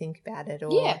don't have to think about it.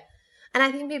 And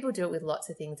I think people do it with lots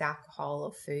of things, alcohol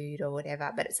or food or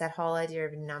whatever, but it's that whole idea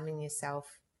of numbing yourself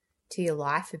to your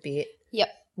life a bit. Yep.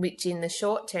 Which in the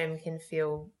short term can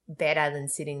feel better than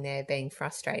sitting there being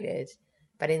frustrated,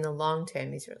 but in the long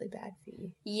term is really bad for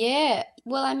you. Yeah.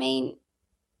 Well, I mean,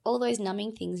 all those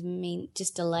numbing things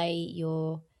just delay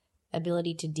your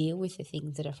ability to deal with the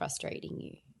things that are frustrating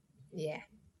you. Yeah,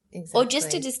 exactly. Or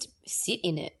just to sit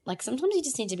in it. Like sometimes you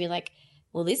just need to be like,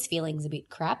 well, this feeling's a bit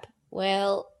crap.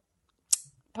 Well,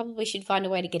 probably should find a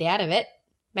way to get out of it.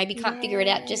 Maybe can't figure it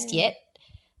out just yet,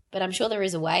 but I'm sure there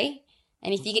is a way.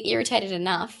 And if you get irritated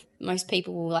enough, most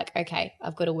people will like, okay,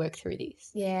 I've got to work through this.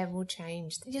 Yeah, we'll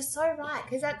change. You're so right,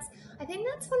 because I think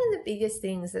that's one of the biggest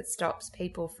things that stops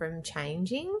people from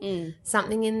changing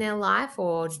something in their life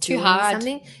or it's too hard.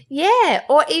 Something. Yeah,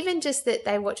 or even just that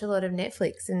they watch a lot of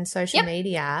Netflix and social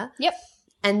media. Yep.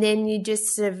 And then you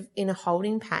just sort of in a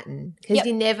holding pattern because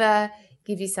you never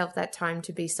give yourself that time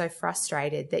to be so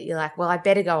frustrated that you're like, well, I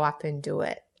better go up and do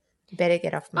it. Better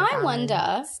get off my I bum wonder-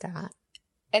 and start.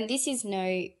 And this is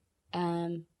no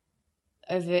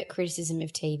overt criticism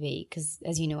of TV because,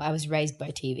 as you know, I was raised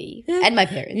by TV and my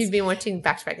parents. You've been watching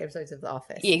back-to-back episodes of The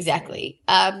Office. Yeah, exactly.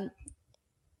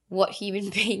 What human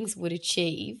beings would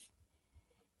achieve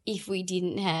if we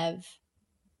didn't have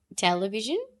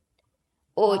television?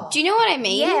 Or do you know what I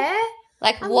mean? Yeah.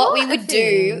 Like A what we lot would of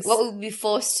do, things. what we would be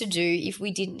forced to do if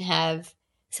we didn't have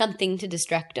something to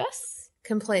distract us.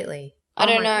 Completely. I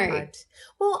don't my know. God.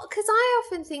 Well, because I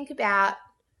often think about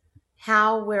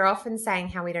how we're often saying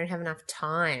how we don't have enough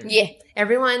time. Yeah.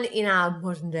 Everyone in our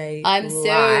modern day I'm so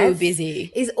life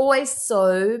busy. is always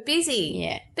so busy.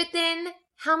 Yeah. But then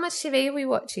how much TV are we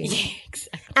watching? Yeah,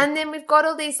 exactly. And then we've got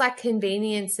all these like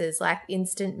conveniences like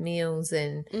instant meals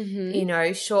and, Mm-hmm. you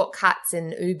know, shortcuts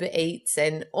and Uber Eats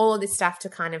and all of this stuff to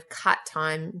kind of cut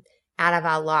time out of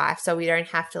our life so we don't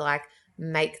have to like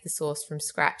make the sauce from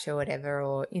scratch or whatever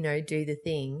or, you know, do the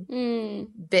thing. Mm.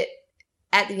 But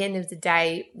at the end of the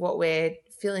day, what we're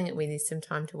filling it with is some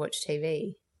time to watch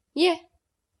TV, Yeah.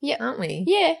 aren't we?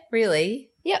 Yeah.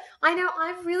 Really? Yep. I know.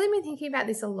 I've really been thinking about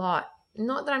this a lot.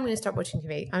 Not that I'm going to stop watching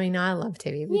TV. I mean, I love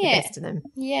TV. We're Yeah. the best of them.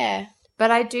 Yeah.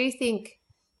 But I do think,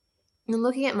 and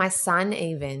looking at my son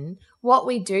even, what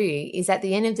we do is at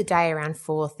the end of the day around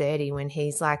 4:30 when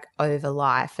he's like over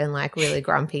life and like really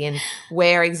grumpy and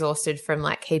we're exhausted from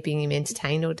like keeping him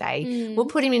entertained all day, we'll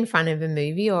put him in front of a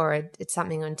movie or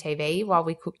something on TV while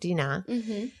we cook dinner.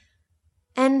 Mm-hmm.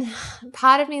 And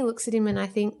part of me looks at him and I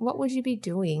think, what would you be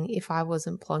doing if I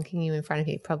wasn't plonking you in front of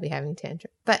you? Probably having a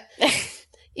tantrum. But,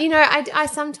 you know, I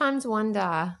sometimes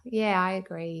wonder, yeah, I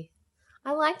agree.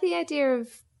 I like the idea of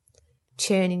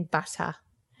churning butter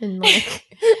and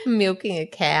like milking a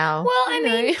cow. Well, I you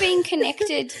mean, know.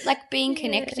 being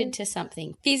connected to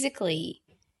something physically,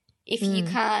 if you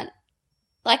can't,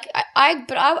 like,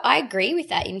 I agree with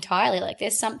that entirely. Like,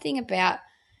 there's something about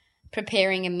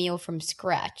preparing a meal from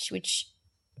scratch, which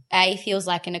A, feels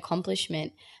like an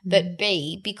accomplishment, but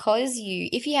B, because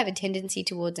if you have a tendency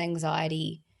towards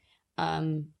anxiety,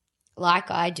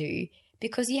 like I do,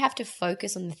 because you have to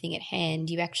focus on the thing at hand,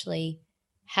 you actually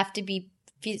have to be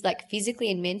physically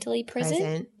and mentally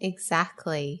present.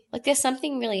 Exactly. Like there's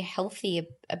something really healthy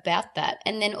about that.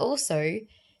 And then also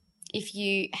if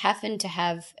you happen to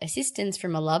have assistance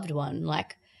from a loved one,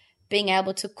 like being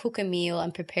able to cook a meal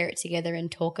and prepare it together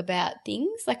and talk about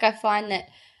things. Like I find that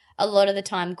a lot of the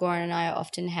time Goran and I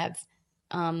often have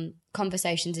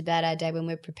conversations about our day when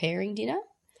we're preparing dinner.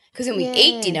 Because when we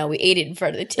eat dinner, we eat it in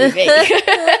front of the TV.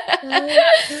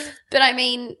 But I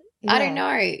mean, I don't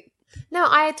know. No,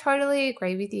 I totally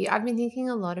agree with you. I've been thinking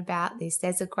a lot about this.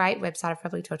 There's a great website I've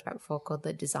probably talked about before called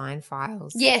the Design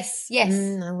Files. Yes. I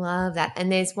love that. And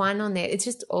there's one on there. It's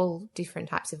just all different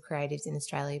types of creatives in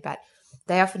Australia, but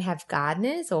they often have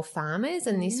gardeners or farmers.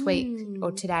 And this week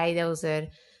or today there was an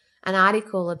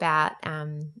article about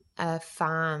a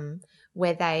farm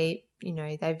where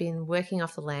they've been working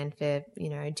off the land for,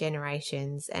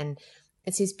 generations. And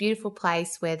it's this beautiful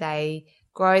place where they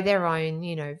grow their own,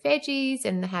 veggies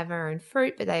and they have their own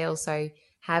fruit, but they also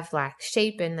have like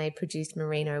sheep and they produce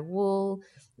merino wool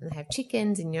and they have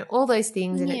chickens and, all those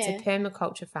things. And it's a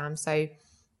permaculture farm. So,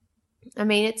 I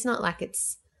mean, it's not like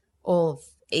it's all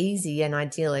easy and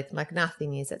idyllic, like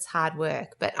nothing is. It's hard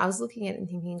work. But I was looking at it and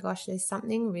thinking, gosh, there's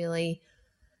something really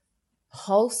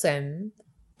wholesome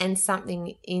and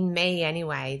something in me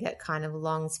anyway that kind of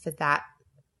longs for that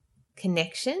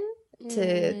connection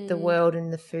to the world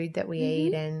and the food that we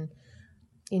eat. And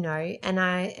and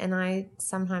I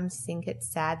sometimes think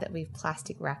it's sad that we've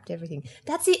plastic wrapped everything.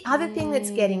 That's the other thing that's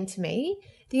getting to me,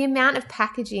 the amount of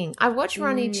packaging. I watch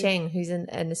Ronnie Cheng, who's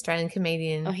an Australian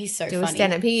comedian. Oh, he's so do funny. a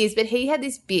stand-up. He is, but he had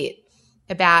this bit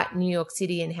about New York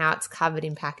City and how it's covered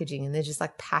in packaging and they're just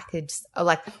like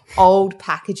old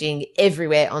packaging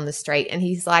everywhere on the street. And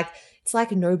he's like, it's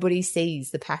like nobody sees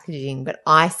the packaging, but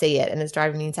I see it and it's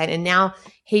driving me insane. And now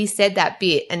he said that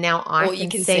bit and now I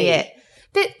can see it.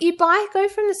 But you go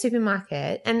from the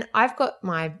supermarket and I've got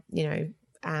my,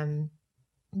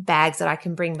 bags that I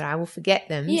can bring, but I will forget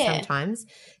them sometimes.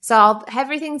 So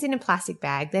everything's in a plastic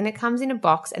bag. Then it comes in a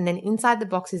box and then inside the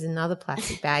box is another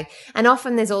plastic bag. And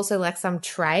often there's also like some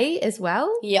tray as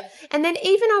well. Yep. And then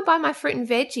even I'll buy my fruit and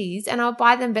veggies and I'll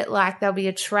buy them, but like there'll be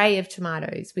a tray of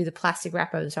tomatoes with a plastic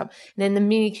wrap over the top. And then the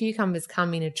mini cucumbers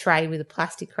come in a tray with a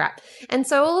plastic wrap. And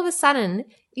so all of a sudden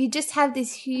you just have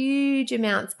this huge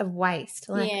amounts of waste,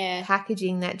 like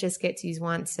packaging that just gets used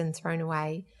once and thrown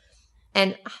away.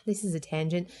 And this is a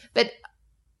tangent, but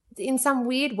in some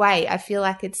weird way, I feel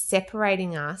like it's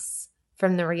separating us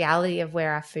from the reality of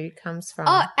where our food comes from.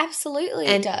 Oh, absolutely,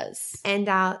 it does. And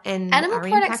animal our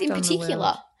products impact in on the particular.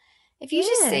 world. If you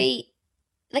just Yeah. see,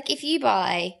 like if you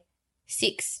buy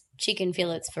 6 chicken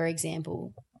fillets, for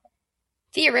example,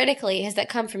 theoretically, has that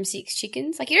come from 6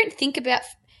 chickens? Like you don't think about,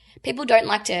 people don't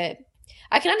like to,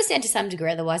 I can understand to some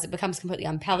degree, otherwise it becomes completely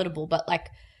unpalatable, but like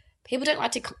people don't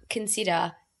like to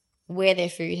consider where their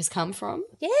food has come from.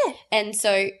 Yeah. And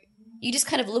so you just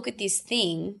kind of look at this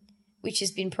thing which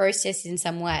has been processed in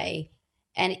some way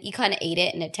and you kind of eat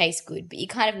it and it tastes good, but you're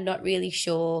kind of not really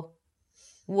sure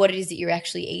what it is that you're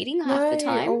actually eating half the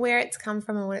time. Or where it's come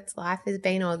from and what its life has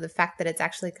been, or the fact that it's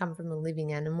actually come from a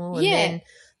living animal. And Yeah. then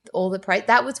all the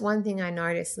that was one thing I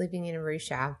noticed living in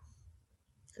Arusha.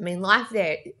 I mean, life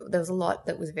there was a lot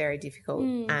that was very difficult.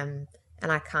 And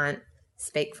I can't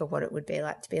speak for what it would be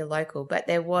like to be a local, but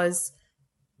there was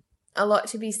a lot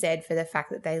to be said for the fact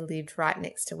that they lived right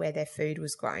next to where their food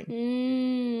was grown.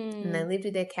 And they lived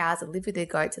with their cows, they lived with their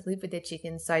goats, they lived with their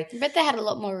chickens. So I bet they had a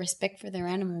lot more respect for their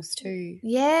animals too.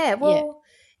 yeah, well,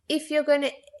 if you're going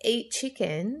to eat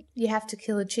chicken, you have to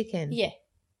kill a chicken. Yeah.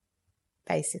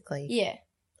 Basically. Yeah.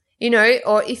 You know,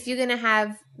 or if you're going to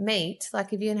have meat,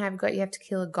 like if you're going to have goat, you have to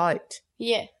kill a goat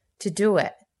Yeah. to do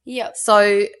it. Yep.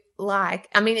 So, like,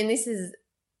 I mean, and this is,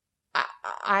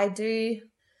 I'm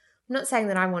not saying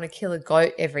that I want to kill a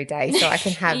goat every day so I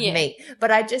can have Yeah. meat, but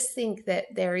I just think that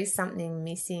there is something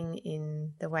missing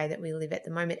in the way that we live at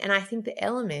the moment. And I think the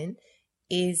element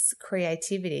is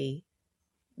creativity,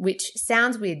 which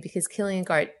sounds weird because killing a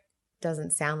goat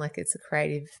doesn't sound like it's a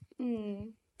creative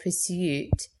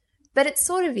pursuit, but it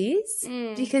sort of is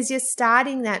because you're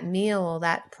starting that meal or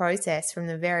that process from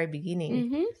the very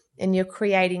beginning and you're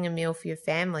creating a meal for your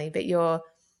family, but you're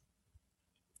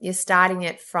starting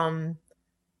it from,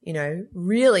 you know,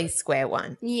 really square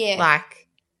one. Yeah. Like,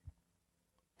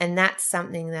 and that's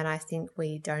something that I think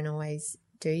we don't always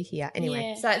do here.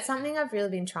 Anyway, Yeah. so it's something I've really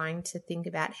been trying to think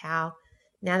about how,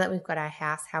 now that we've got our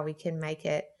house, how we can make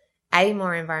it A,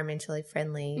 more environmentally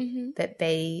friendly, but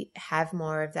B, have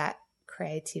more of that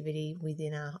creativity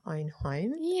within our own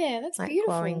home. Yeah, that's Like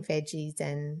beautiful. growing veggies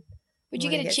and Would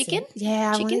you wanna get a some- chicken? Yeah,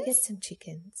 I want to Chickens? get some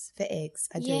chickens for eggs.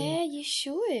 I do. Yeah, you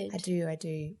should. I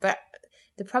do. But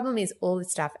the problem is all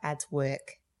this stuff adds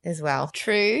work as well.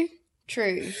 True.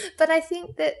 But I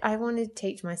think that I want to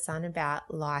teach my son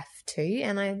about life too,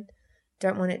 and I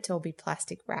don't want it to all be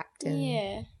plastic wrapped.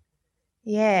 And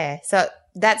Yeah. So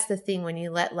that's the thing, when you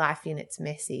let life in, it's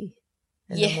messy.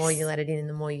 And Yes. the more you let it in and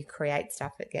the more you create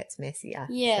stuff, it gets messier.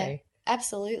 Yeah. So,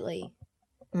 Absolutely.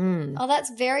 mm. Oh, that's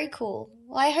very cool.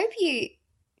 Well, I hope you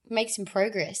make some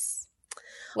progress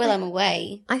while I'm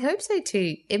away. I hope so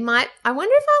too. I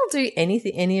wonder if I'll do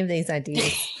any of these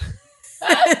ideas.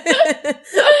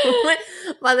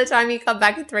 By the time you come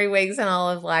back in 3 weeks and I'll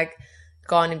have like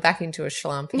gone back into a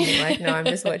slump and be like, no, I'm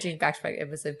just watching back-to-back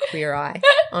episode of Queer Eye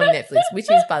on Netflix, which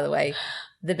is, by the way,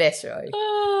 the best show.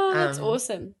 Oh, that's Um,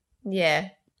 awesome. Yeah.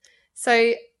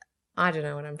 So I don't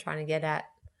know what I'm trying to get at.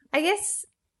 I guess,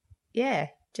 yeah,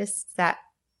 just that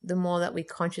the more that we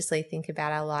consciously think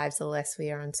about our lives, the less we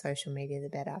are on social media, the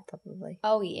better, probably.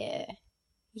 Oh, yeah.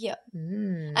 Yep.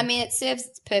 I mean, it serves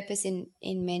its purpose in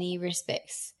many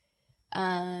respects.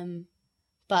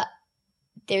 But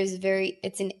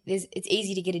it's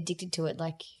easy to get addicted to it,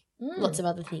 like lots of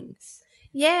other things.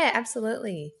 Yeah,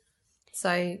 absolutely.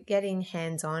 So getting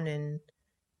hands-on and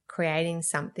creating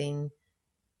something,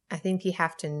 I think you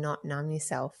have to not numb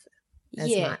yourself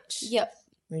as much. Yep.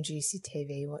 Reduce your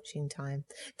TV watching time.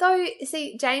 Though,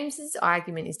 see, James's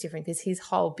argument is different because his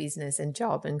whole business and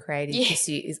job and creative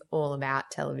pursuit is all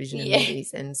about television and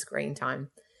movies and screen time.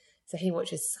 So he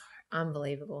watches so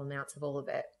unbelievable amounts of all of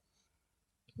it.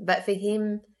 But for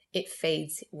him, it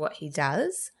feeds what he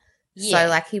does. Yeah. So,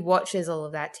 like, he watches all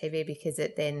of that TV because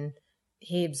it then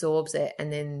he absorbs it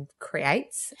and then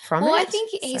creates from it. Well, I think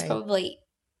he's So- probably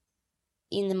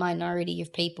in the minority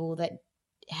of people that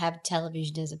have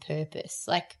television as a purpose.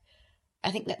 Like,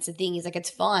 I think that's the thing, is like it's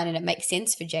fine and it makes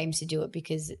sense for James to do it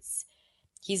because it's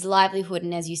his livelihood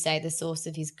and, as you say, the source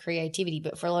of his creativity.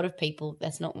 But for a lot of people,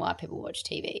 that's not why people watch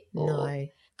TV or No.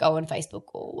 go on Facebook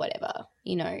or whatever,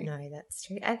 you know. No, that's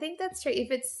true. I think that's true.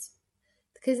 If it's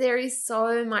because there is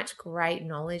so much great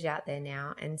knowledge out there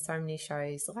now and so many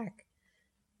shows, like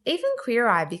even Queer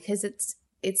Eye, because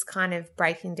it's kind of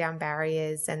breaking down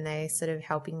barriers and they're sort of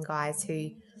helping guys who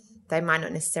they might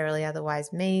not necessarily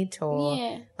otherwise meet,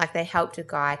 or like they helped a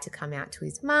guy to come out to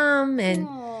his mum and,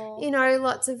 you know,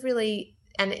 lots of really,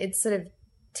 and it's sort of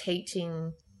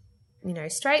teaching, you know,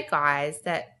 straight guys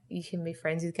that you can be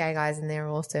friends with gay guys and they're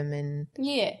awesome,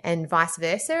 and vice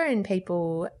versa, and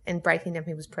people, and breaking down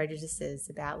people's prejudices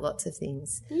about lots of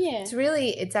things. Yeah.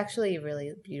 It's actually a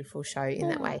really beautiful show in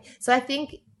that way. So I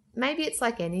think maybe it's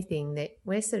like anything that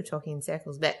we're sort of talking in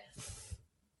circles, but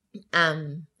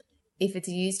if it's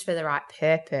used for the right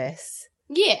purpose,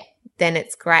 then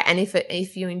it's great. And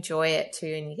if you enjoy it too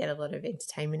and you get a lot of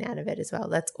entertainment out of it as well,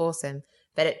 that's awesome.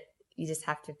 But you just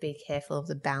have to be careful of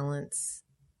the balance.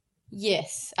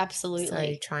 Yes,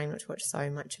 absolutely. So trying not to watch so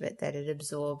much of it that it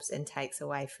absorbs and takes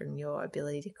away from your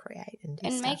ability to create and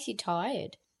do stuff. Makes you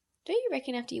tired. Don't you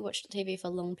reckon after you watch TV for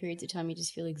long periods of time you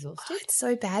just feel exhausted? Oh, it's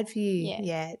so bad for you.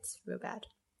 Yeah, it's real bad.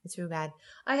 It's real bad.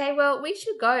 Okay, well, we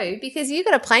should go because you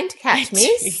got a plane to catch,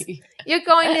 miss. You're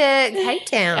going to Cape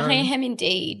Town. I am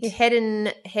indeed. You're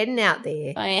heading out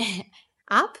there. I am.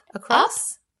 Up,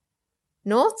 across,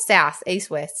 north, south, east,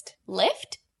 west.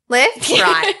 Left? Left,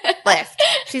 right, left.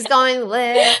 She's going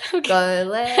left, go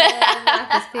left,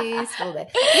 life is peaceful there.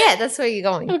 Yeah, that's where you're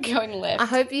going. I'm going left. I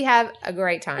hope you have a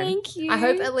great time. Thank you. I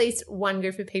hope at least one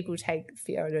group of people take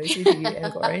photos with you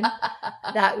and Corinne.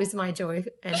 That was my joy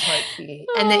and hope for you.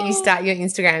 And that you start your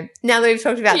Instagram. Now that we've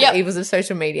talked about the evils of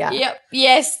social media. Yep.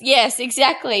 Yes,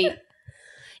 exactly.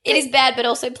 It is bad, but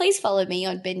also please follow me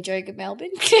on Ben Joga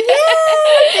Melbourne. Yeah,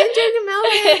 Ben Joga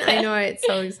Melbourne. I know, it's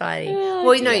so exciting. Oh,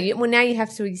 well, no, now you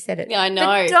have to. You said it. Yeah, I know.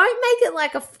 But don't make it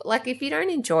like if you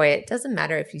don't enjoy it, it doesn't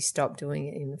matter if you stop doing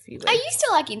it in a few weeks. I used to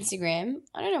like Instagram.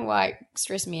 I don't know why it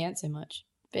stressed me out so much,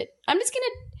 but I'm just going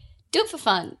to do it for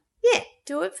fun. Yeah,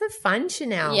 do it for fun,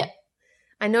 Chanel. Yeah.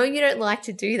 I know you don't like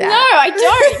to do that. No, I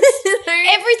don't.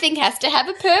 Everything has to have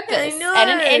a purpose and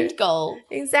an end goal.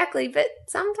 Exactly, but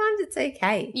sometimes it's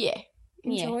okay. Yeah.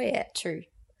 Enjoy it. True.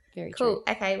 Very cool. true.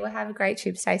 Okay, well, have a great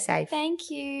trip. Stay safe. Thank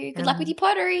you. Good luck with your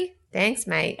pottery. Thanks,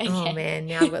 mate. Okay. Oh, man,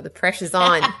 now I've got the pressures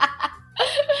on.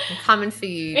 I'm coming for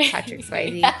you, Patrick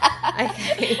Swayze.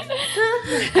 Okay.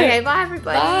 Okay, bye,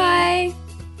 everybody. Bye.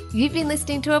 You've been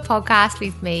listening to a podcast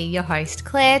with me, your host,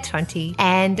 Claire Tonti,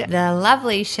 and the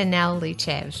lovely Chanel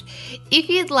Luchev. If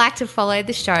you'd like to follow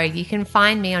the show, you can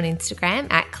find me on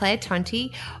Instagram at Claire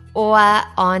Tonti or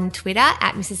on Twitter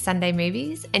at Mrs. Sunday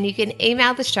Movies, and you can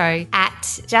email the show at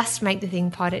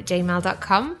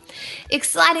justmakethethingpod@gmail.com.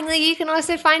 Excitingly, you can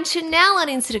also find Chanel on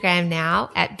Instagram now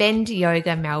at Bend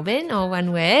Yoga Melbourne, all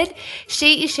one word.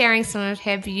 She is sharing some of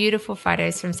her beautiful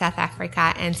photos from South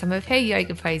Africa and some of her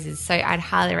yoga poses, so I'd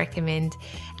highly recommend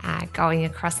going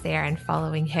across there and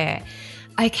following her.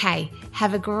 Okay,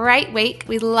 have a great week.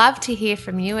 We'd love to hear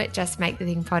from you at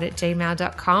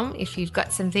justmakethethingpod@gmail.com if you've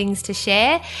got some things to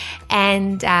share,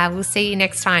 and we'll see you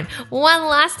next time. One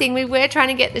last thing, we were trying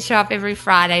to get the show up every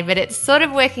Friday, but it's sort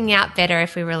of working out better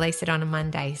if we release it on a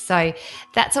Monday. So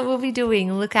that's what we'll be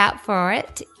doing. Look out for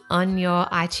it on your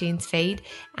iTunes feed.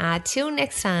 Till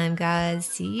next time, guys.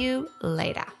 See you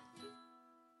later.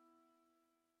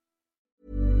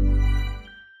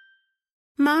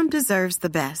 Mom deserves the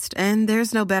best, and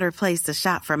there's no better place to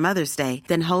shop for Mother's Day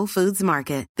than Whole Foods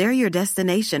Market. They're your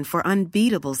destination for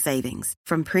unbeatable savings,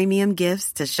 from premium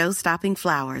gifts to show-stopping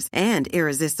flowers and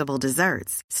irresistible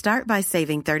desserts. Start by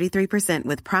saving 33%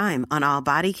 with Prime on all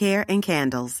body care and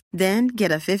candles. Then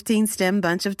get a 15-stem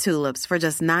bunch of tulips for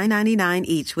just $9.99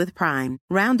 each with Prime.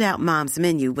 Round out Mom's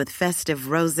menu with festive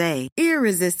rosé,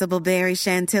 irresistible berry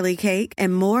chantilly cake,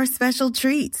 and more special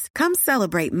treats. Come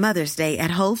celebrate Mother's Day at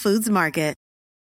Whole Foods Market.